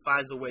hope that he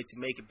finds a way to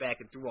make it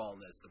back and through all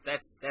this. But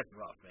that's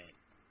rough, man.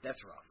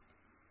 That's rough.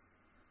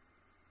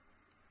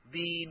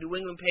 The New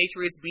England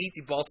Patriots beat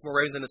the Baltimore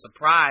Ravens in a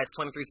surprise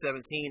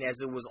 23-17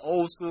 as it was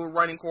old school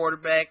running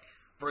quarterback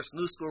versus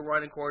new school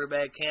running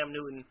quarterback. Cam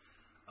Newton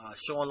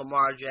showing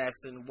Lamar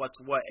Jackson what's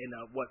what, and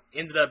what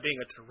ended up being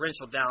a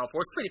torrential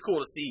downpour. It's pretty cool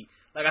to see.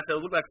 Like I said,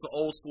 it looked like some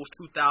old school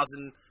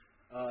 2000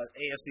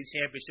 AFC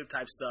Championship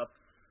type stuff,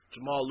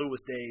 Jamal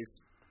Lewis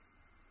days,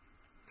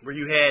 where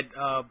you had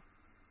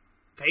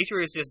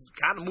Patriots just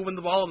kind of moving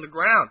the ball on the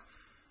ground.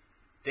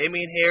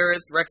 Damian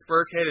Harris, Rex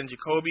Burkhead, and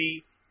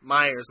Jacoby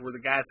Myers were the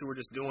guys who were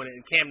just doing it,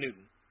 and Cam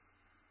Newton.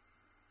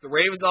 The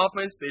Ravens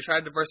offense, they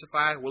tried to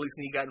diversify. Willie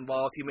Snead got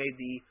involved. He made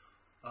the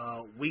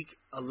Week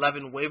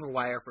 11 waiver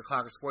wire for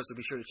Clocker Sports, so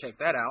be sure to check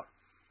that out.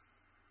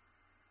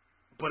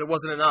 But it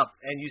wasn't enough.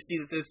 And you see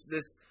that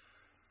this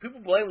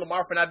people blame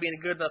Lamar for not being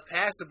a good enough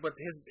passer, but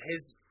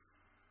his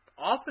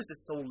offense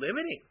is so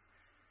limiting.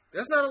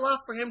 There's not a lot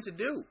for him to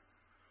do.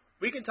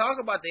 We can talk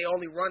about they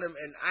only run him,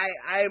 and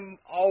I'm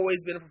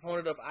always been a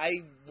proponent of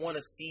I want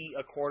to see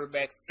a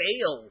quarterback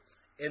fail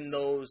in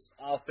those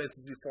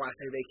offenses before I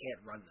say they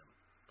can't run them.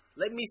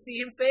 Let me see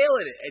him fail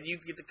at it, and you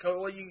get the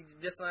code. Well, you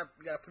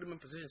got to put him in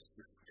position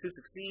to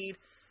succeed.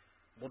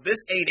 Well, this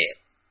ain't it.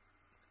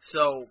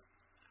 So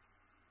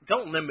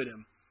don't limit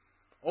him.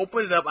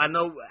 Open it up.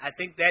 I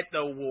think that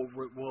though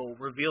will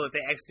reveal that they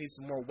actually need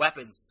some more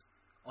weapons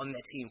on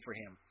that team for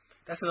him.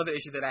 That's another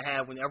issue that I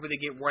have whenever they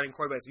get running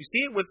quarterbacks. You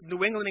see it with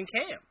New England and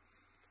Cam.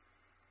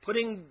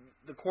 Putting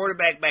the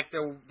quarterback back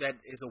there that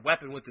is a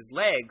weapon with his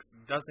legs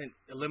doesn't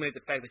eliminate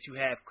the fact that you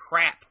have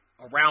crap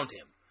around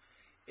him.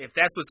 If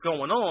that's what's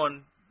going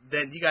on,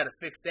 then you got to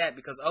fix that,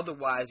 because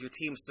otherwise your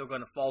team's still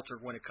going to falter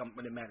when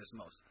it matters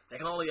most. They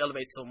can only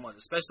elevate so much,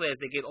 especially as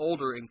they get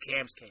older in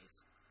Cam's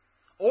case.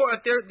 Or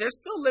if they're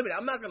still limited.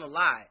 I'm not going to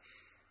lie.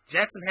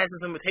 Jackson has his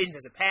limitations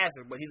as a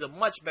passer, but he's a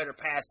much better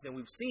passer than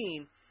we've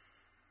seen.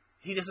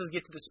 He just doesn't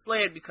get to display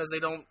it because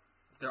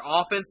their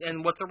offense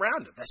and what's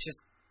around him. That's just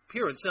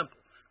pure and simple.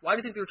 Why do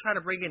you think they were trying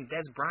to bring in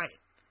Dez Bryant?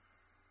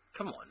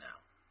 Come on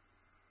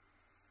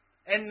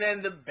now. And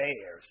then the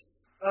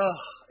Bears.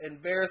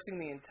 Embarrassing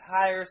the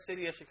entire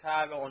city of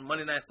Chicago on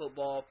Monday Night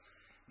Football.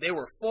 They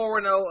were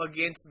 4-0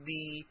 against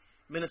the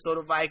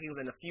Minnesota Vikings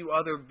and a few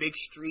other big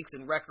streaks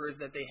and records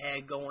that they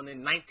had going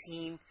in.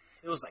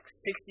 It was like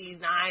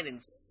 69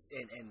 and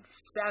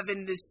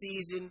 7 this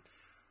season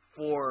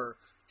for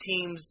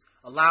teams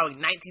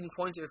allowing 19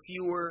 points or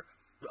fewer.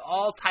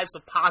 All types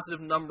of positive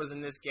numbers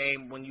in this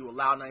game when you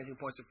allow 19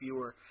 points or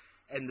fewer,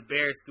 and the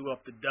Bears threw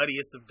up the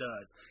duddiest of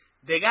duds.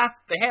 They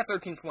have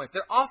 13 points.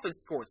 Their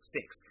offense scored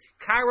 6.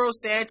 Cairo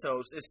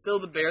Santos is still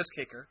the Bears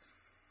kicker.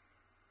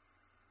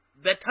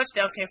 That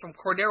touchdown came from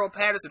Cordero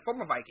Patterson,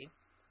 former Viking,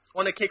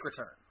 on a kick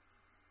return.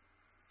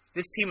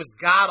 This team is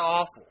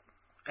god-awful.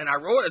 And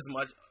I wrote as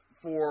much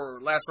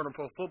for Last Run on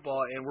Pro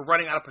Football, and we're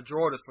running out of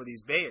pejoratives for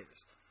these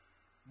Bears.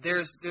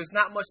 There's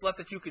not much left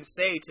that you can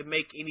say to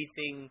make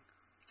anything,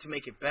 to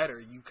make it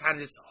better. You kind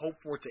of just hope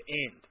for it to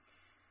end.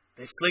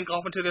 They slink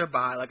off into their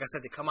bye. Like I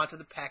said, they come out to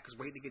the Packers,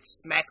 waiting to get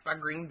smacked by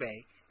Green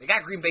Bay. They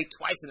got Green Bay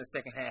twice in the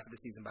second half of the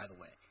season, by the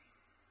way.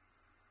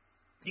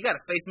 You got to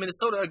face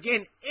Minnesota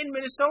again in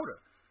Minnesota.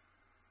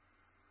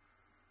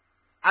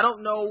 I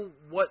don't know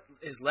what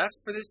is left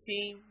for this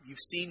team. You've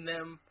seen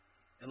them,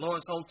 and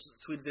Lawrence Holmes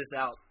tweeted this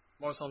out.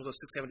 Lawrence Holmes goes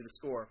 670 The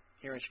Score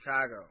here in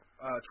Chicago.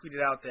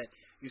 Tweeted out that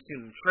you've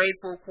seen them trade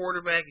for a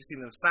quarterback, you've seen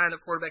them sign a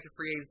quarterback in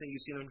free agency,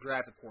 you've seen them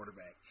draft a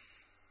quarterback.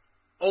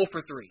 0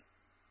 for 3.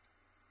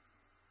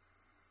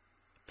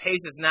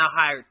 Pace has now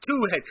hired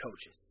 2 head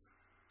coaches.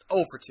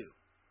 0 for 2.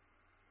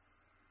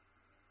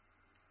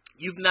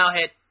 You've now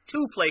had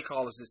 2 play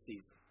callers this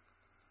season.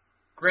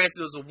 Granted,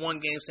 it was a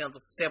 1-game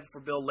sample for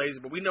Bill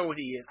Lazor, but we know what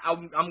he is.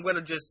 I'm going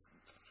to just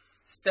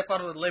step out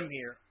on the limb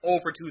here. 0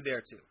 for 2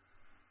 there, too.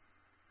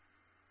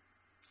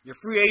 Your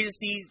free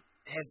agency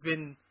has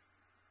been,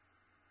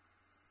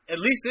 at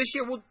least this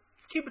year, we'll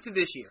keep it to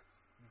this year,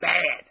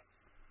 bad.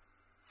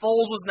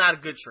 Foles was not a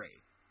good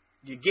trade.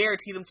 You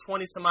guaranteed him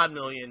 20-some-odd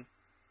million.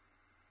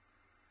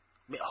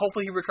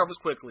 Hopefully he recovers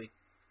quickly.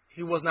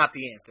 He was not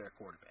the answer at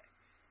quarterback.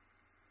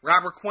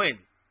 Robert Quinn,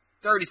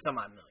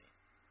 30-some-odd million.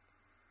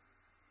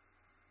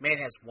 Man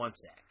has 1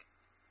 sack.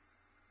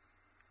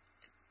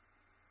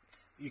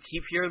 You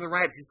keep hearing the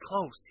right. He's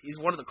close. He's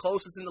one of the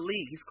closest in the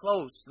league. He's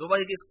close.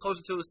 Nobody gets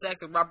closer to a sack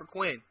than Robert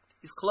Quinn.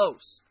 He's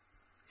close.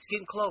 He's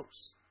getting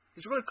close.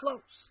 He's really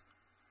close.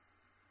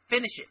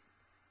 Finish it.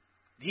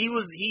 He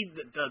was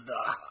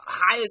the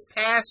highest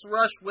pass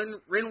rush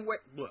win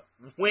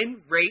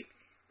rate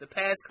the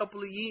past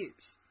couple of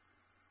years.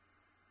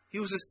 He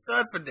was a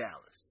stud for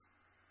Dallas.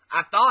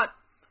 I thought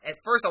at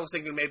first I was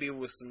thinking maybe it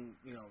was some,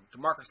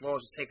 DeMarcus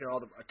Lawrence was taking all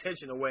the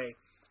attention away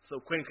so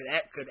Quinn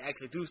could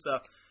actually do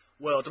stuff.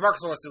 Well,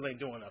 DeMarcus Lawrence still ain't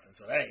doing nothing,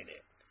 so that ain't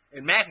it.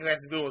 And Mack is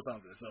actually doing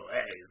something, so hey,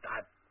 it's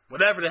not,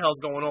 whatever the hell's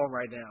going on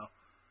right now.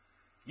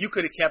 You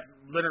could have kept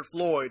Leonard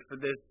Floyd for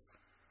this.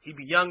 He'd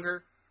be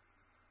younger,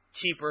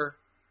 cheaper,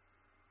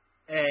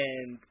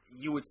 and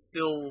you would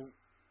still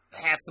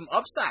have some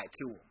upside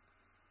to him.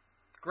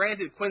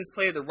 Granted, Quinn's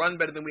played the run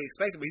better than we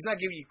expected, but he's not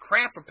giving you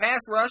crap for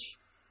pass rush.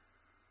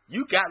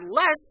 You got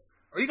less,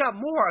 or you got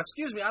more,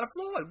 out of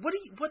Floyd.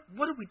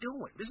 What are we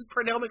doing? This is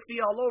Pernell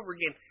McPhee all over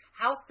again.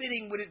 How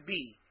fitting would it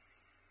be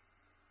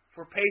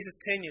for Pace's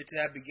tenure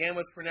to have began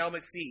with Pernell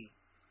McPhee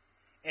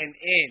and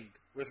end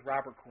with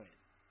Robert Quinn?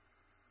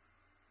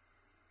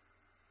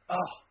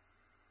 Oh.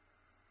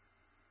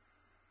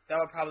 That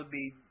would probably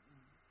be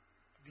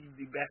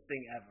the best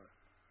thing ever.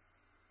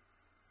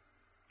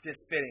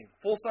 Just fitting.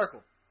 Full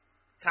circle.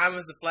 Time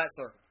is a flat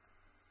circle.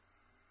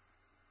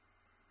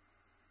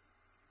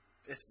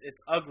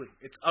 It's ugly.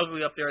 It's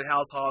ugly up there at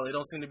House Hall. They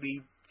don't seem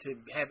to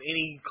have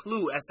any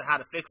clue as to how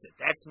to fix it.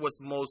 That's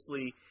what's most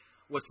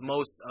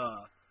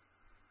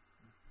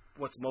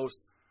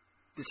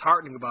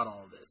disheartening about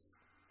all of this.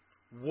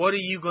 What are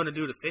you going to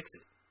do to fix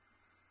it?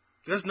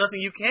 There's nothing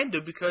you can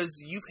do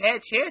because you've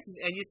had chances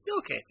and you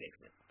still can't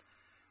fix it.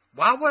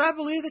 Why would I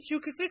believe that you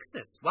could fix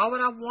this? Why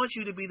would I want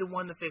you to be the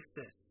one to fix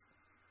this?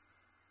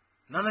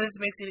 None of this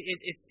makes it.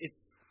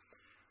 It's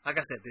like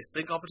I said. They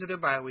slink off into their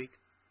bye week.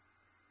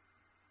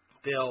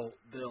 They'll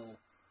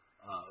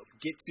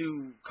get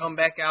to come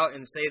back out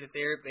and say that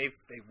they've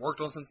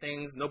worked on some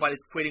things.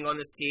 Nobody's quitting on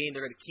this team.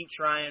 They're going to keep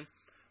trying.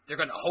 They're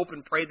going to hope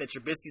and pray that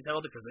Trubisky's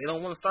healthy because they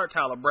don't want to start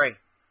Tyler Bray.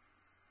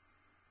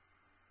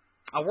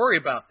 I worry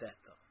about that,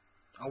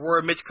 though. I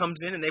worry Mitch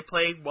comes in and they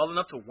play well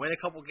enough to win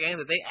a couple games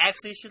that they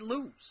actually should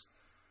lose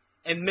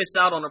and miss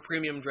out on a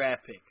premium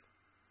draft pick.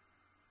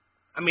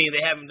 I mean,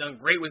 they haven't done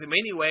great with him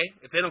anyway.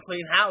 If they don't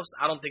clean house,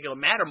 I don't think it'll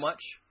matter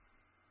much.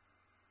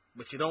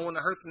 But you don't want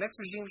to hurt the next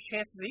regime's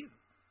chances either.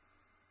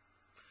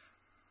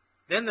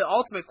 Then the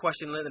ultimate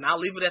question, and I'll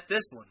leave it at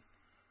this one.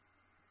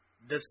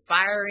 Does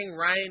firing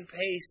Ryan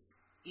Pace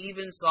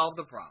even solve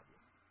the problem?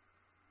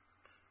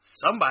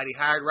 Somebody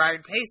hired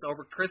Ryan Pace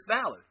over Chris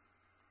Ballard.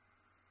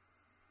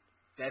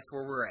 That's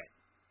where we're at.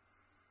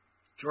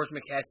 George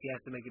McCaskey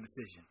has to make a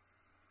decision.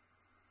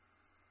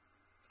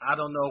 I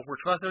don't know if we're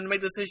trusting him to make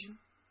a decision.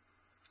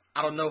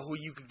 I don't know who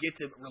you could get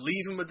to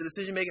relieve him of the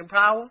decision-making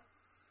power.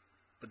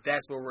 But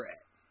that's where we're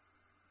at.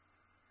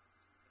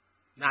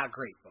 Not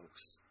great,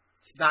 folks.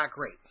 It's not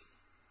great.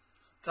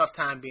 Tough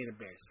time being a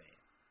Bears fan.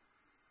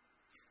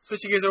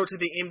 Switching gears over to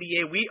the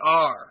NBA, we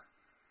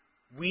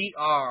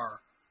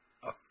are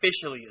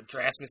officially at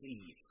Draftsman's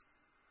Eve,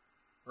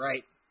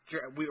 right?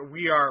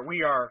 We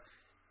are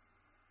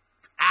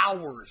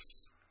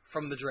hours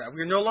from the draft.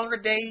 We are no longer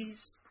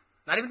days,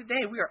 not even a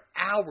day. We are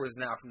hours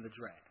now from the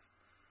draft,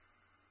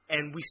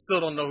 and we still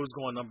don't know who's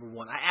going number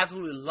one. I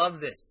absolutely love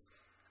this.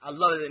 I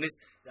love it, and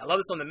I love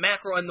this on the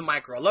macro and the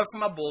micro. I love it for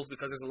my Bulls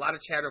because there's a lot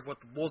of chatter of what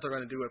the Bulls are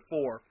going to do at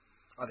 4.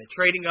 Are they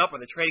trading up? Are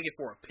they trading it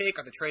for a pick?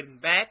 Are they trading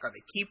back? Are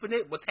they keeping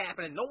it? What's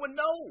happening? No one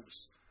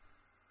knows.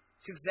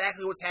 It's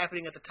exactly what's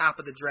happening at the top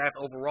of the draft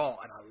overall,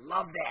 and I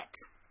love that.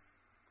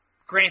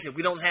 Granted,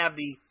 we don't have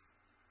the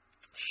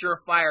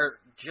surefire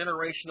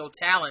generational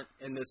talent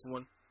in this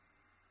one,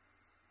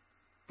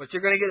 but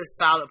you're going to get a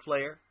solid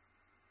player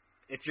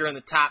if you're in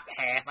the top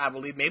half, I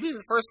believe, maybe in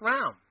the first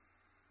round.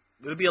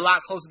 It'll be a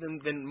lot closer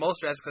than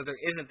most drafts because there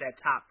isn't that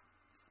top,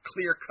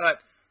 clear-cut,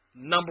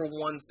 number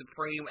one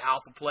supreme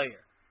alpha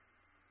player.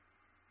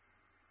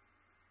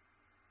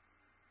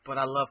 But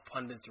I love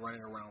pundits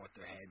running around with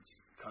their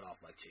heads cut off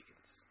like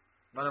chickens.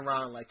 Running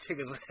around like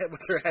chickens with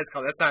their heads cut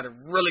off. That sounded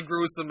really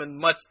gruesome and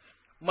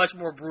much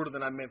more brutal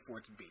than I meant for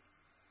it to be.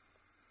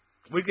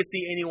 We could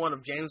see any one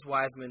of James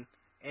Wiseman,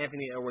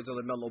 Anthony Edwards, or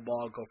LaMelo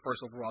Ball go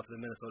first overall to the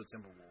Minnesota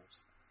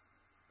Timberwolves.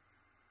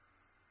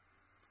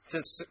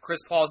 Since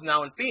Chris Paul's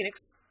now in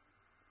Phoenix,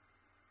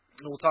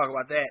 and we'll talk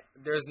about that,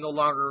 there's no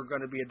longer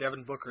going to be a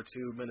Devin Booker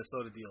to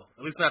Minnesota deal.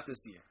 At least not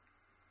this year.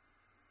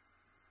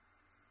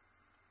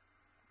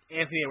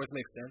 Anthony Edwards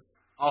makes sense.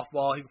 Off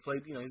ball, he can play,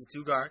 he's a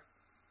 2-guard.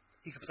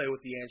 He can play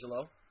with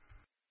D'Angelo.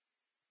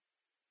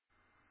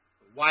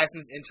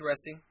 Wiseman's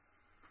interesting.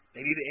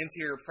 They need an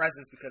interior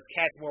presence because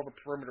Cat's more of a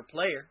perimeter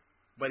player.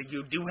 But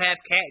you do have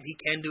Cat. He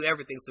can do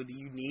everything. So do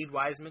you need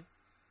Wiseman?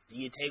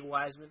 Do you take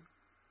Wiseman?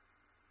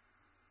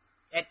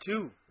 At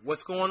 2,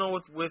 what's going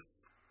on with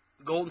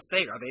Golden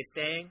State? Are they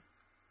staying?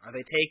 Are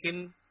they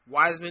taking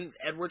Wiseman,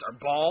 Edwards, or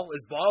Ball?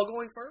 Is Ball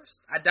going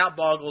first? I doubt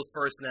Ball goes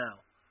first now.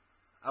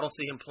 I don't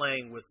see him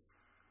playing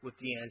with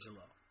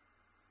D'Angelo.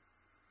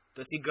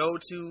 Does he go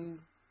to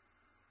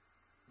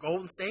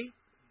Golden State?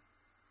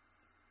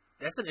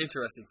 That's an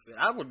interesting fit.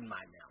 I wouldn't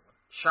mind that one.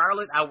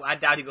 Charlotte, I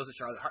doubt he goes to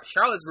Charlotte.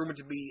 Charlotte's rumored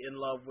to be in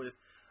love with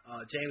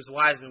James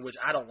Wiseman, which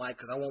I don't like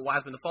because I want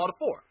Wiseman to fall to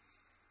 4.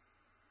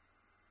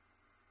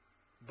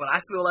 But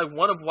I feel like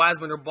one of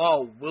Wiseman or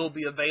Ball will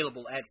be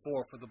available at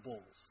 4 for the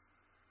Bulls.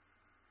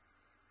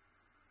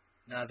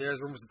 Now,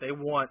 there's rumors that they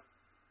want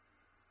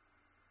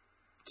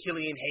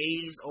Killian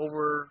Hayes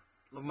over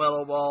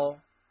LaMelo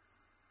Ball.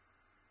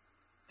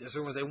 There's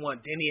rumors they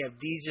want Denny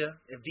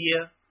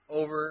Avdija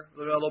over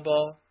LaMelo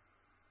Ball.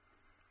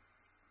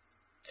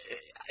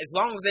 As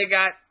long as they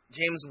got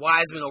James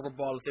Wiseman over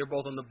Ball, if they're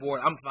both on the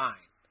board, I'm fine.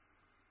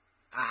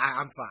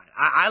 I'm fine.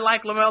 I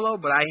like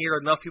LaMelo, but I hear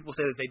enough people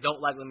say that they don't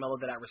like LaMelo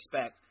that I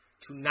respect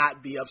to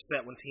not be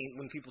upset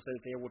when people say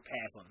that they would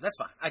pass on him. That's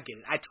fine. I get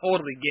it. I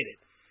totally get it.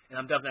 And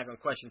I'm definitely not going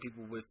to question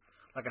people with,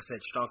 like I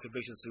said, strong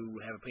convictions who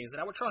have opinions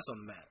that I would trust on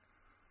the matter.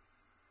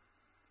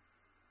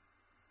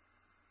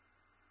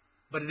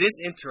 But it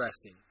is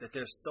interesting that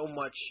there's so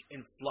much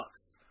in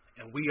flux,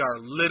 and we are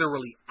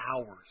literally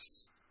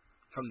hours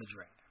from the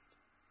draft.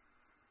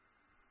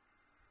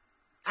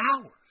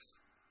 Hours.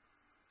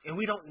 And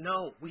we don't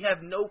know. We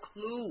have no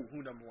clue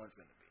who number 1's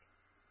going to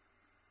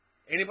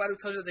be. Anybody who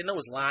tells you that they know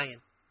is lying.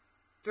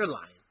 They're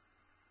lying.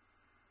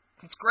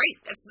 It's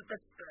great. That's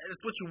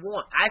what you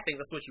want. I think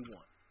that's what you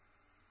want.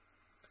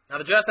 Now,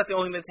 the draft's not the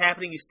only thing that's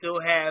happening. You still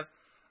have,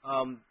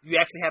 you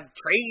actually have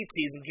trade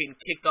season getting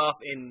kicked off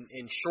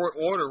in short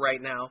order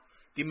right now.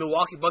 The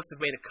Milwaukee Bucks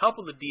have made a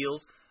couple of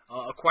deals,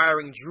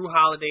 acquiring Drew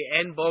Holiday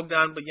and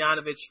Bogdan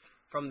Bogdanovic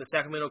from the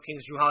Sacramento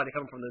Kings. Drew Holiday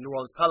coming from the New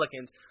Orleans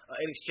Pelicans.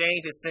 In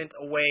exchange, they sent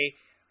away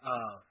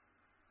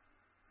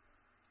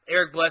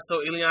Eric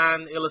Bledsoe,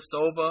 Ilian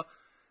Ilyasova,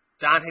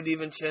 Dante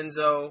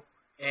DiVincenzo,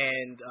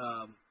 and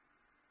I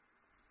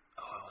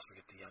always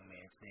forget the young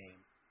man's name.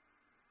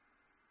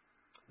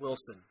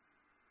 Wilson.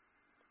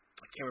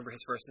 I can't remember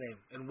his first name.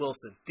 And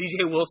Wilson.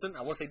 DJ Wilson.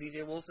 I want to say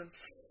DJ Wilson.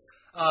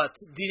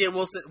 DJ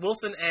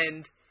Wilson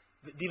and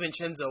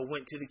DiVincenzo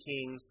went to the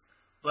Kings.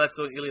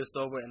 Bledsoe and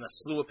Ilyasova and a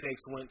slew of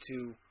picks went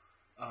to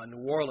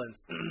New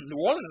Orleans. New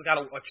Orleans has got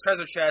a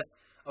treasure chest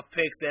of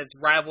picks that's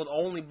rivaled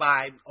only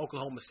by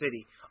Oklahoma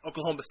City.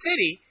 Oklahoma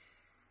City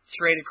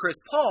traded Chris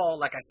Paul,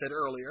 like I said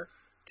earlier,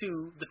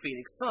 to the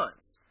Phoenix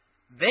Suns.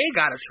 They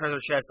got a treasure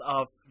chest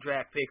of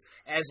draft picks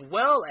as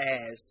well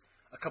as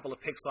a couple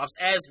of pick swaps,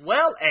 as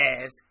well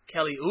as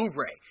Kelly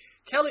Oubre.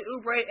 Kelly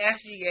Oubre,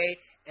 SGA,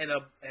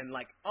 and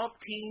like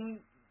umpteen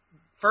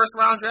first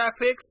round draft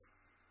picks.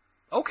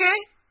 Okay.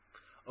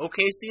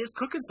 OKC is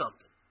cooking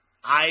something.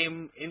 I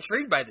am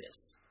intrigued by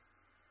this.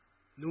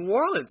 New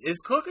Orleans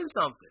is cooking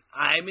something.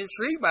 I am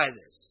intrigued by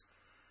this.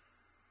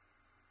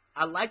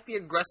 I like the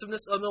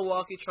aggressiveness of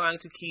Milwaukee trying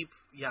to keep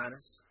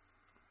Giannis.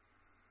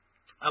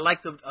 I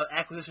like the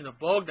acquisition of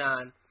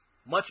Bogdan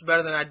much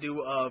better than I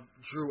do of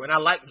Drew. And I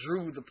like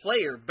Drew, the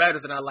player, better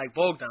than I like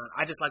Bogdan.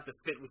 I just like the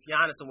fit with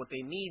Giannis and what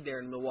they need there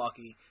in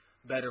Milwaukee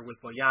better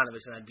with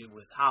Bogdanovic than I do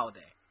with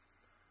Holiday.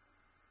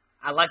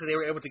 I like that they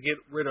were able to get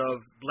rid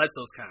of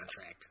Bledsoe's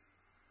contract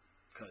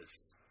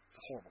because it's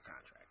a horrible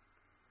contract.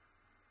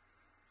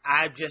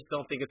 I just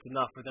don't think it's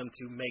enough for them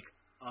to make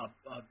a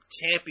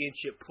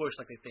championship push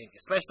like they think,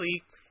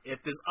 especially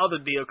if this other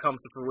deal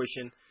comes to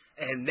fruition,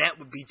 and that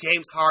would be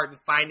James Harden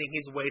finding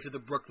his way to the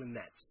Brooklyn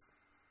Nets.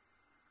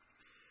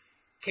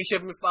 In case you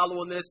haven't been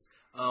following this,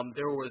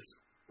 there was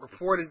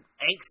reported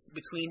angst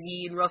between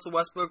he and Russell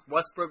Westbrook.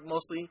 Westbrook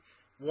mostly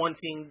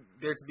wanting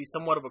there to be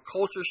somewhat of a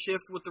culture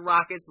shift with the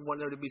Rockets,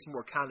 wanting there to be some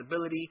more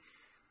accountability.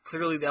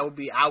 Clearly, that would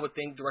be, I would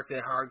think, directed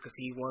at Harden because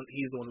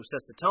he's the one who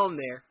sets the tone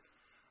there.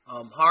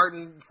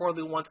 Harden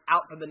reportedly wants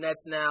out from the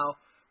Nets now,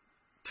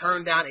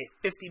 turned down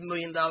a $50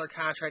 million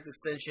contract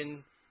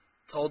extension,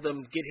 told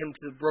them get him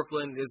to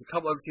Brooklyn. There's a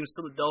couple other teams.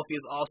 Philadelphia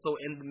is also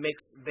in the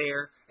mix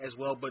there as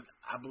well, but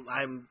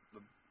I'm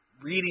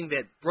reading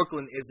that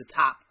Brooklyn is the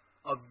top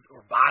of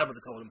or bottom of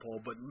the totem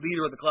pole, but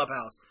leader of the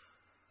clubhouse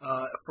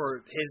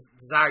for his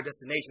desired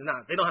destination.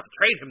 Now, they don't have to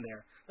trade him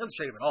there. They don't have to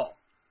trade him at all.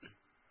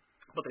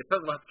 But they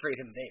certainly don't have to trade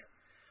him there.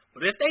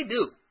 But if they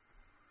do,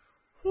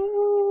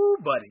 whoo,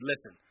 buddy,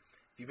 listen.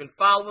 If you've been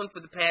following for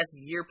the past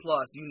year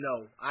plus, you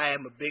know I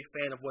am a big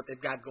fan of what they've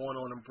got going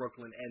on in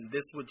Brooklyn, and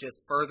this would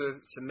just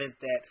further cement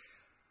that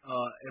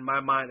in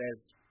my mind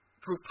as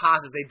proof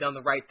positive they've done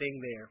the right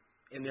thing there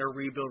in their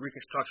rebuild,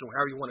 reconstruction,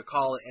 however you want to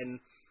call it, and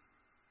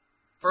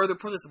further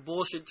proof that the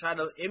Bulls should try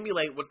to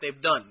emulate what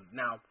they've done.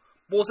 Now,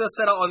 Bulls have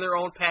set out on their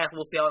own path.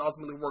 We'll see how it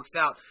ultimately works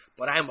out,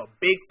 but I am a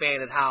big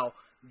fan of how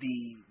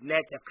the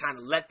Nets have kind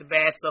of let the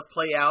bad stuff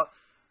play out,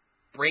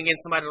 bring in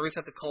somebody to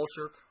reset the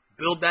culture,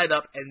 build that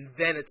up, and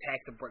then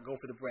go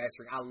for the brass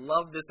ring. I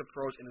love this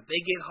approach, and if they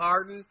get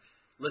Harden,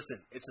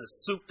 listen, it's a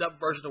souped-up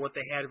version of what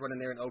they had running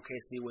there in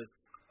OKC with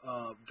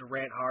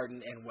Durant,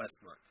 Harden, and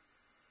Westbrook.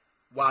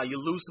 While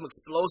you lose some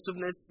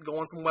explosiveness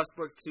going from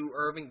Westbrook to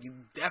Irving, you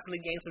definitely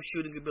gain some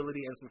shooting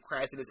ability and some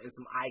craftiness and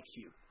some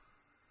IQ,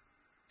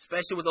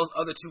 especially with those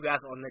other two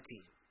guys on the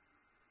team.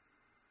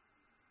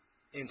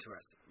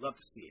 Interesting. Love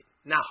to see it.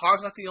 Now,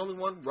 Harden's not the only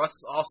one. Russ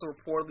is also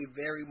reportedly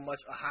very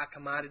much a hot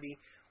commodity,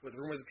 with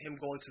rumors of him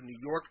going to New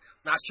York.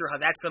 Not sure how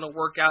that's going to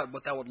work out,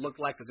 what that would look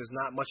like, because there's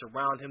not much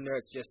around him there.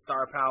 It's just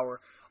star power.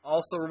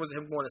 Also, rumors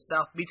of him going to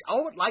South Beach. I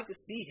would like to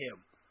see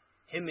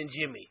him and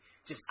Jimmy,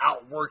 just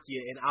outwork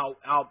you and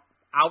out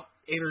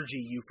energy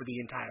you for the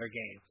entire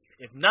game.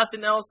 If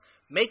nothing else,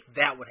 make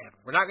that what happen.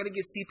 We're not going to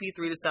get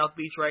CP3 to South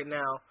Beach right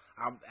now.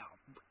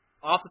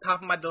 Off the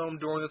top of my dome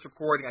during this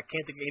recording, I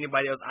can't think of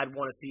anybody else I'd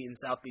want to see in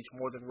South Beach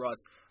more than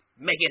Russ.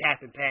 Make it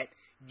happen, Pat.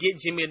 Get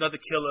Jimmy another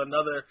killer,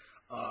 another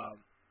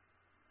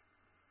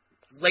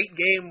late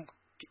game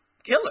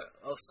killer.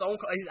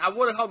 I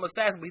would have called him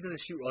assassin, but he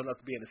doesn't shoot well enough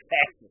to be an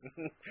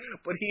assassin.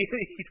 But he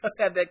does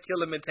have that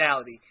killer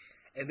mentality,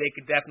 and they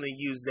could definitely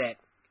use that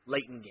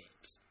late in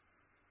games.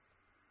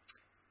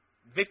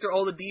 Victor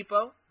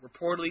Oladipo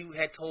reportedly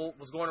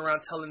was going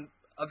around telling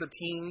other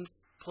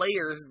teams,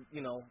 players,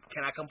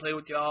 can I come play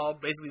with y'all?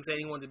 Basically saying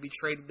he wanted to be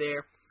traded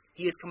there.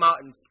 He has come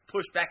out and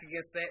pushed back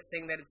against that,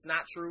 saying that it's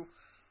not true.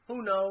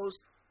 Who knows?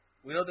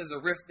 We know there's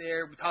a rift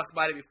there. We talked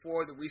about it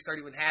before the restart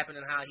even happened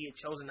and how he had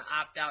chosen to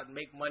opt out and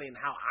make money and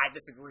how I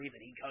disagree that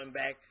he coming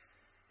back,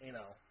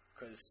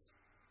 because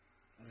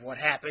of what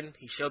happened.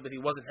 He showed that he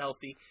wasn't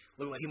healthy.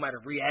 Looked like he might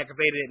have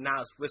re-aggravated it, and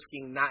now is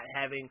risking not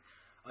having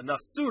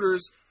enough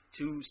suitors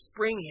to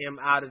spring him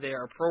out of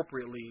there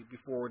appropriately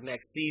before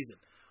next season.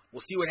 We'll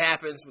see what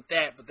happens with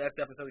that, but that's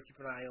definitely something to keep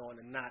an eye on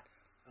and not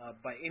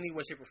by any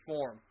way, shape, or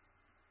form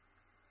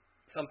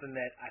something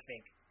that I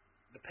think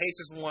the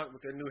Pacers want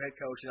with their new head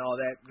coach and all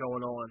that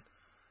going on.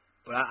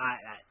 But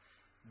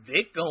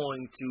Vic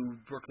going to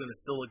Brooklyn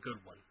is still a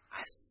good one.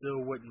 I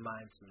still wouldn't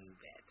mind seeing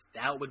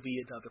that. That would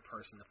be another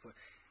person to put.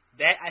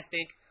 That, I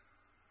think,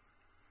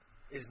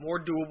 is more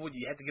doable.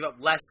 You have to give up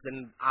less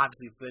than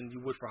you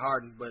would for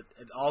Harden, but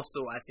it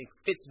also, I think,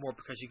 fits more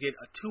because you get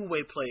a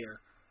two-way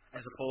player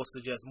as opposed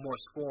to just more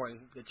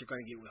scoring that you're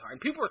going to get with Harden.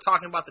 People are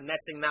talking about the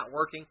Nets thing not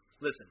working.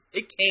 Listen,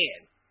 it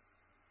can.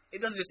 It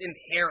doesn't just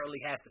inherently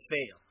have to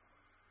fail.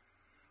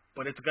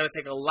 But it's going to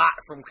take a lot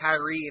from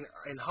Kyrie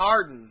and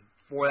Harden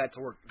for that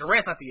to work.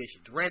 Durant's not the issue.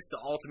 Durant's the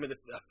ultimate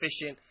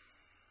efficient.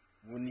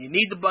 When you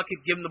need the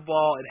bucket, give him the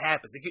ball, it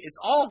happens. It's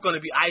all going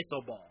to be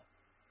iso ball.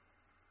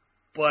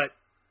 But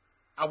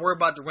I worry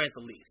about Durant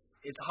the least.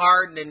 It's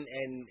Harden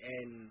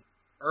and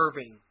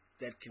Irving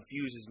that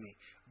confuses me.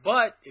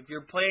 But if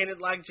you're playing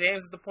it like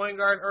James is the point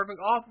guard and Irving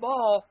off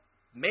ball,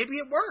 maybe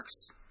it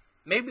works.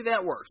 Maybe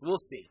that works. We'll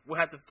see. We'll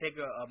have to take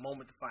a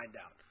moment to find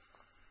out.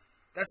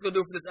 That's going to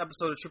do it for this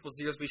episode of Triple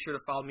Zeros. Be sure to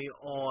follow me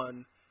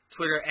on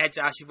Twitter at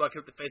Joshy Buck.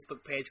 Hit the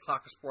Facebook page,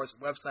 Clocker Sports,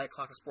 website,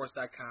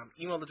 clockersports.com,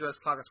 email address,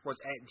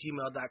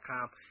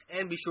 clockersports@gmail.com,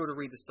 and be sure to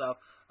read the stuff,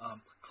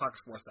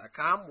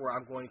 clockersports.com, where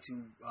I'm going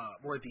to,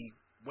 where the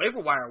waiver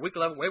wire, week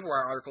 11 waiver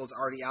wire article is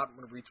already out. I'm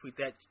going to retweet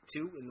that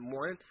too in the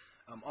morning.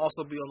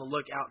 Also be on the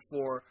lookout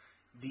for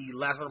the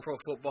Last Run Pro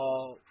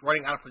Football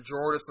running out of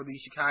pejoratives for the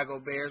Chicago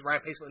Bears.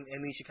 Ryan Pace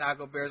and the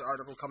Chicago Bears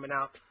article coming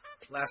out.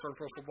 Last Run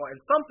Pro Football. And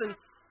something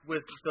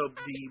with the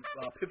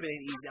Pippen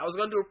ain't easy. I was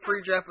going to do a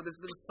pre-draft, but it's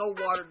been so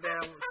watered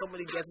down. So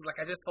many guesses. Like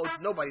I just told you,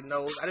 nobody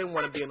knows. I didn't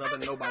want to be another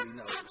nobody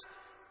knows.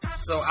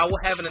 So I will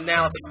have an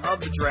analysis of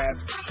the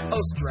draft,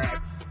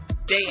 post-draft,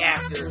 day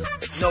after,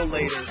 no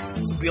later.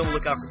 So be on the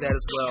lookout for that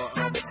as well.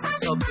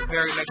 Until the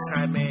very next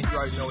time, man, you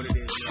already know what it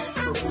is,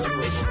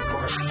 man.